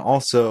great. And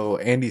also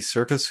Andy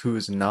Serkis, who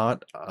is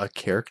not a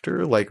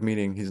character, like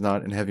meaning he's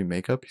not in heavy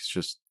makeup. He's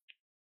just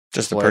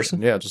a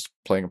person. Yeah. Just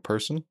playing a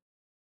person.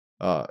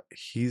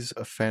 He's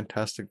a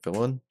fantastic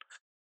villain.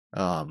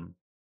 And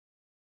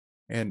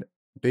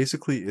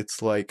basically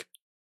it's like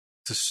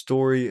it's a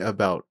story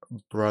about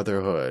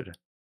brotherhood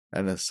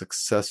and a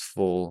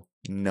successful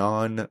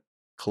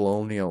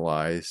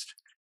non-colonialized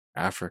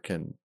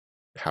African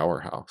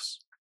powerhouse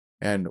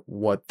and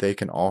what they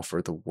can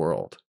offer the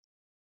world.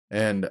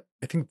 And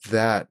I think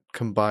that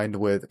combined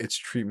with its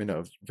treatment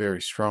of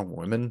very strong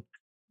women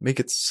make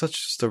it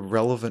such just a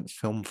relevant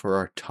film for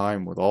our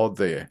time with all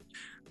the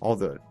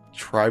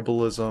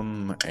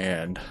tribalism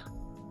and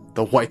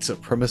the white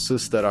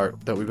supremacists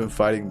that we've been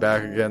fighting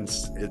back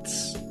against.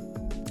 It's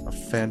a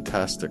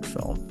fantastic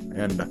film,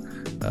 and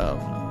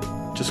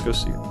just go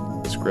see it.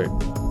 It's great.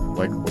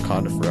 Like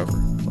Wakanda Forever.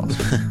 It's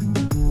awesome.